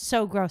 It was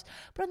so gross.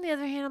 But on the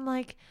other hand, I'm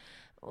like,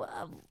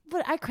 well,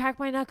 but I crack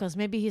my knuckles.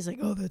 Maybe he's like,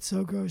 oh, that's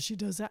so gross. She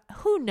does that.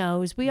 Who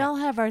knows? We all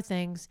have our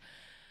things.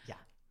 Yeah.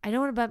 I don't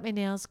want to bite my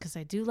nails because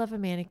I do love a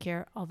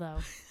manicure, although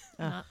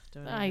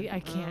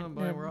I can't.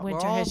 boy, The we're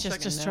winter all has just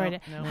sucking destroyed now.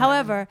 it. Now we're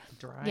However,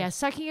 dry. yeah,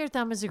 sucking your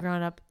thumb as a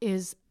grown up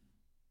is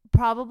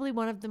probably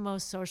one of the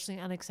most socially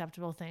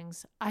unacceptable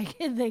things I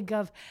can think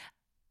of.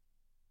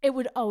 It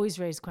would always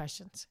raise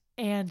questions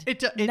and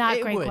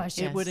not great would.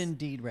 questions. It would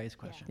indeed raise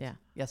questions. Yeah.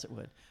 Yes, it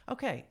would.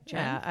 Okay, Jen.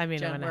 Yeah, I mean,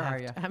 Jen, where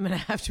are you? I'm gonna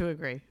have to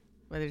agree.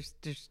 Well,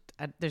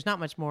 there's not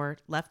much more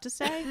left to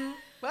say.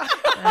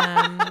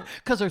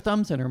 Because her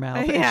thumb's in her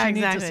mouth. Yeah, and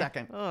she exactly. needs a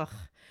second. Ugh.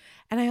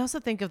 And I also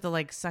think of the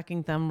like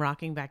sucking thumb,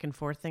 rocking back and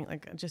forth thing.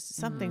 Like just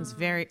something's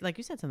very, like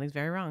you said, something's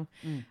very wrong.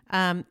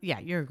 Yeah,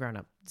 you're a grown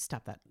up.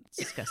 Stop that. It's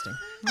disgusting.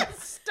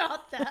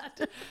 Stop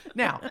that.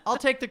 Now, I'll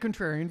take the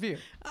contrarian view.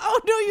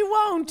 Oh no, you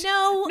won't.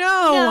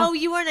 No,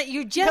 you are not.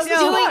 You're just No,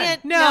 doing no,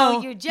 it.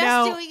 no, you're just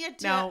no, doing it.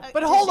 To, no.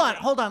 But hold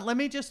on. Let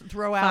me just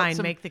throw out Fine,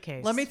 some, make the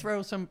case. Let me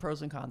throw some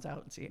pros and cons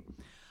out and see.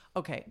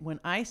 Okay, when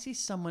I see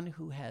someone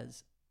who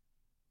has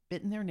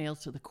bitten their nails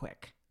to the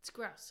quick, It's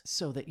gross.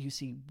 so that you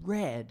see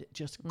red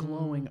just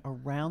glowing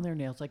around their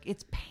nails, like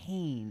it's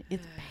pain.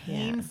 It's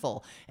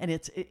painful, and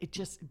it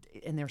just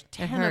and there's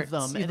 10 of hurts.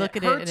 them, You and look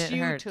it at it hurts and it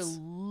you hurts. to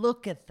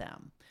look at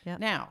them. Yep.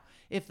 Now,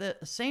 if the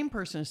same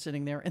person is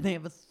sitting there and they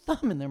have a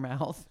thumb in their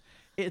mouth,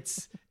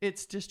 it's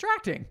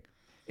distracting.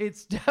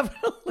 It's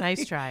definitely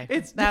Nice try.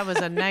 It's That was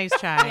a nice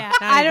try. Yeah,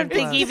 Not I don't even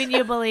think close. even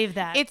you believe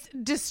that. It's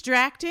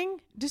distracting.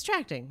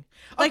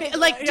 Like Okay,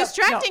 like yeah,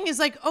 distracting no. is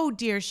like, oh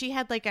dear, she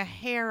had like a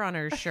hair on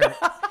her shirt.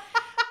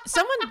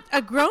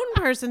 A grown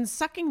person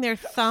sucking their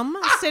thumb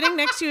sitting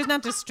next to you is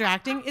not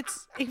distracting.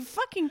 It's a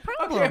fucking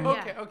problem.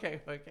 Okay.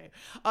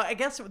 I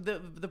guess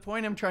the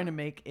point I'm trying to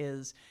make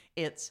is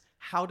it's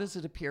how does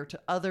it appear to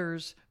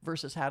others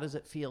versus how does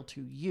it feel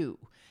to you?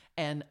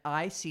 And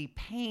I see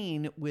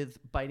pain with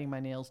biting my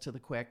nails to the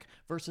quick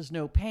versus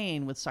no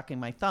pain with sucking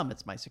my thumb.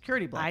 It's my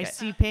security I blanket.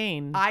 see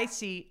pain. I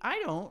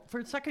don't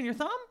for sucking your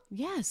thumb.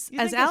 Yes. You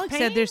As think it's Alex pain?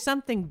 said, there's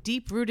something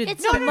deep rooted.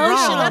 It's No,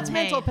 emotional that's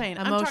pain. mental pain.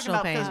 I'm talking Emotional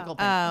about pain. physical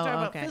pain. Oh, I'm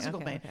talking okay, about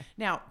physical okay, pain. okay.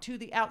 Now, to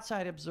the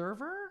outside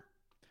observer,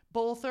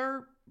 both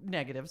are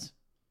negatives.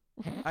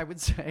 I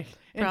would say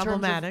in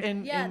Problematic.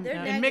 Terms of, Yeah, in they're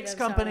mixed negatives,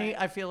 company, all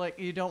right. I feel like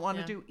you don't want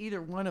to Yeah. do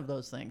either one of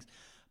those things.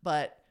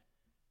 But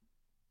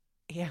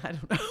Yeah, I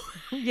don't know.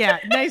 Yeah,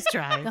 nice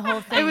try. The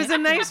whole thing. It was a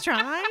nice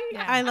try.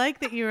 Yeah. I like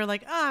that you were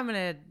like, oh, I'm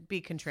gonna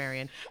be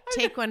contrarian.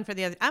 Take one for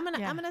the other. I'm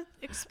gonna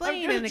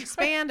explain gonna and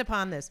expand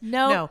upon this.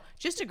 No.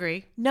 Just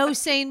agree. No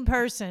sane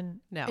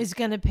person No. is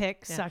going to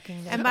pick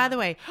sucking dick. And by the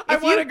way, I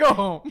if want to you- go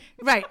home.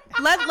 Right.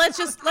 Let's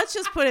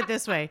just put it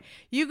this way.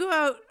 You go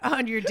out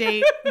on your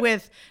date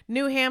with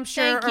New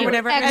Hampshire Thank or you.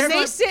 whatever, and they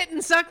Excellent. sit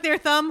and suck their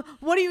thumb.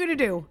 What are you gonna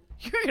do?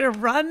 You're gonna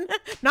run,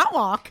 not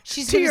walk,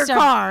 to gonna your start,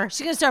 car.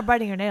 She's going to start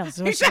biting her nails.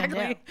 is what she's gonna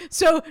Exactly. do.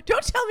 So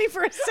don't tell me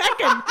for a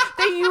second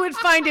that you would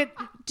find it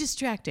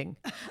distracting.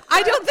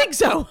 I don't think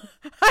so.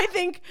 I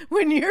think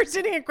when you're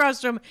sitting across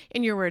from,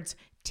 in your words,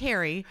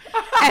 Terry,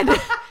 and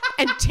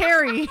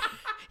Terry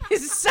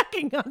is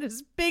sucking on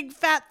his big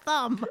fat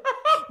thumb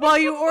while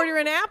you order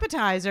an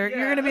appetizer,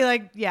 you're gonna be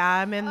like, yeah,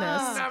 I'm in this.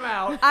 I'm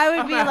out. I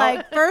would be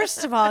like,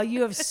 first of all,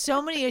 you have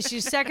so many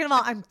issues. Second of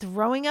all, I'm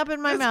throwing up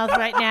in my mouth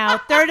right now.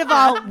 Third of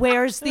all,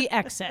 where's the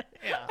exit?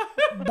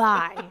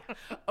 Bye.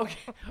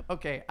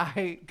 Okay.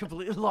 I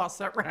completely lost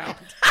that round.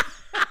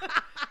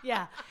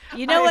 Yeah.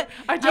 You know what?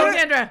 I don't.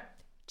 Alexandra.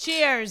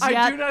 Cheers. I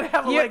yeah. do not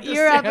have a You're- leg to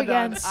You're up stand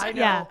against. on. I know.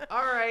 Yeah.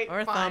 All right.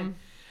 Or fine. thumb.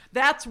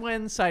 That's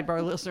when,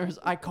 sidebar listeners,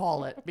 I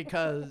call it,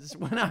 because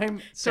when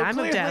I'm so Time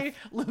of clearly death.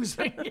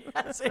 losing.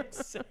 Yes,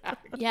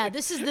 exactly. Yeah,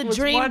 this is the Was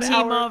dream 1 team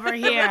hour- over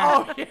here.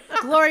 Oh, yeah.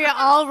 Gloria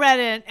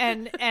Allred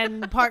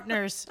and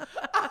partners.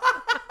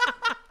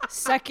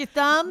 Suck your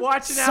thumb.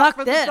 Watching out suck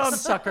for this. the thumb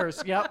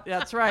suckers. Yep,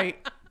 that's right.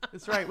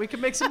 That's right. We can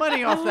make some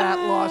money off that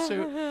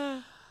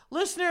lawsuit.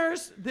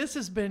 Listeners, this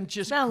has been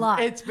just been a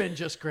lot. It's been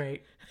just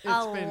great. It's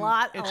A been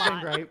lot.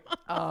 great.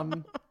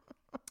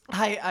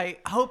 I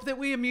hope that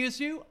we amuse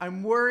you.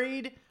 I'm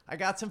worried. I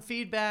got some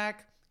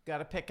feedback. Got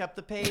to pick up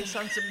the pace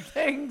on some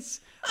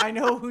things. I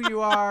know who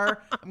you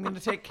are. I'm going to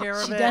take care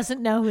of She it.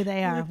 doesn't know who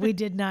they are. We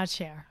did not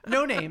share.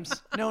 No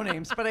names,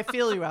 but I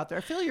feel you out there.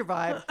 I feel your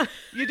vibe.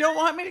 You don't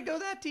want me to go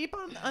that deep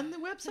on the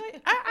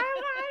website? I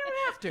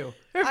don't have to.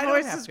 Her I don't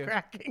voice have is to.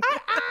 cracking.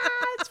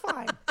 It's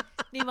fine.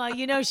 Meanwhile,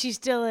 you know she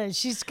still is.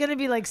 She's gonna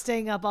be like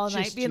staying up all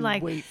night, Just being to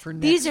like, wait for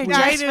 "These are next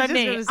week." just I was for just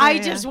me. gonna say, I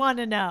yeah. just want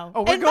to know."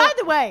 Oh, we're And going- by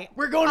the way,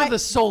 We're going to the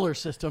solar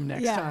system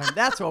next Yeah. time.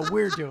 That's what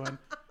we're doing.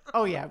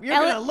 Oh yeah, you're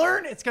Ellen- gonna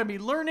learn. It's gonna be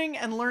learning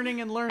and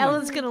learning and learning.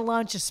 Ellen's gonna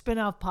launch a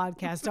spin-off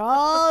podcast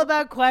all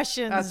about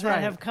questions That's that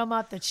right. have come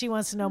up that she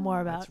wants to know more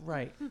about. That's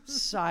right.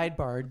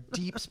 Sidebar: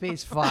 Deep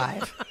Space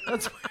 5.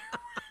 That's where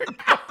we're going.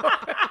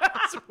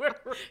 That's where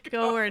we're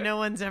Go where no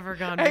one's ever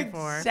gone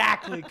before.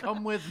 Exactly.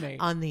 Come with me.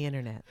 On the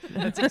internet.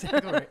 That's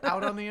exactly right.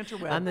 Out on the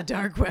interweb. On the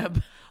dark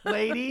web.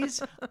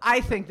 Ladies, I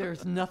think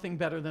there's nothing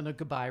better than a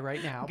goodbye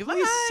right now. Goodbye.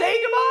 Please say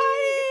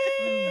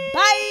goodbye.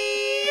 Bye.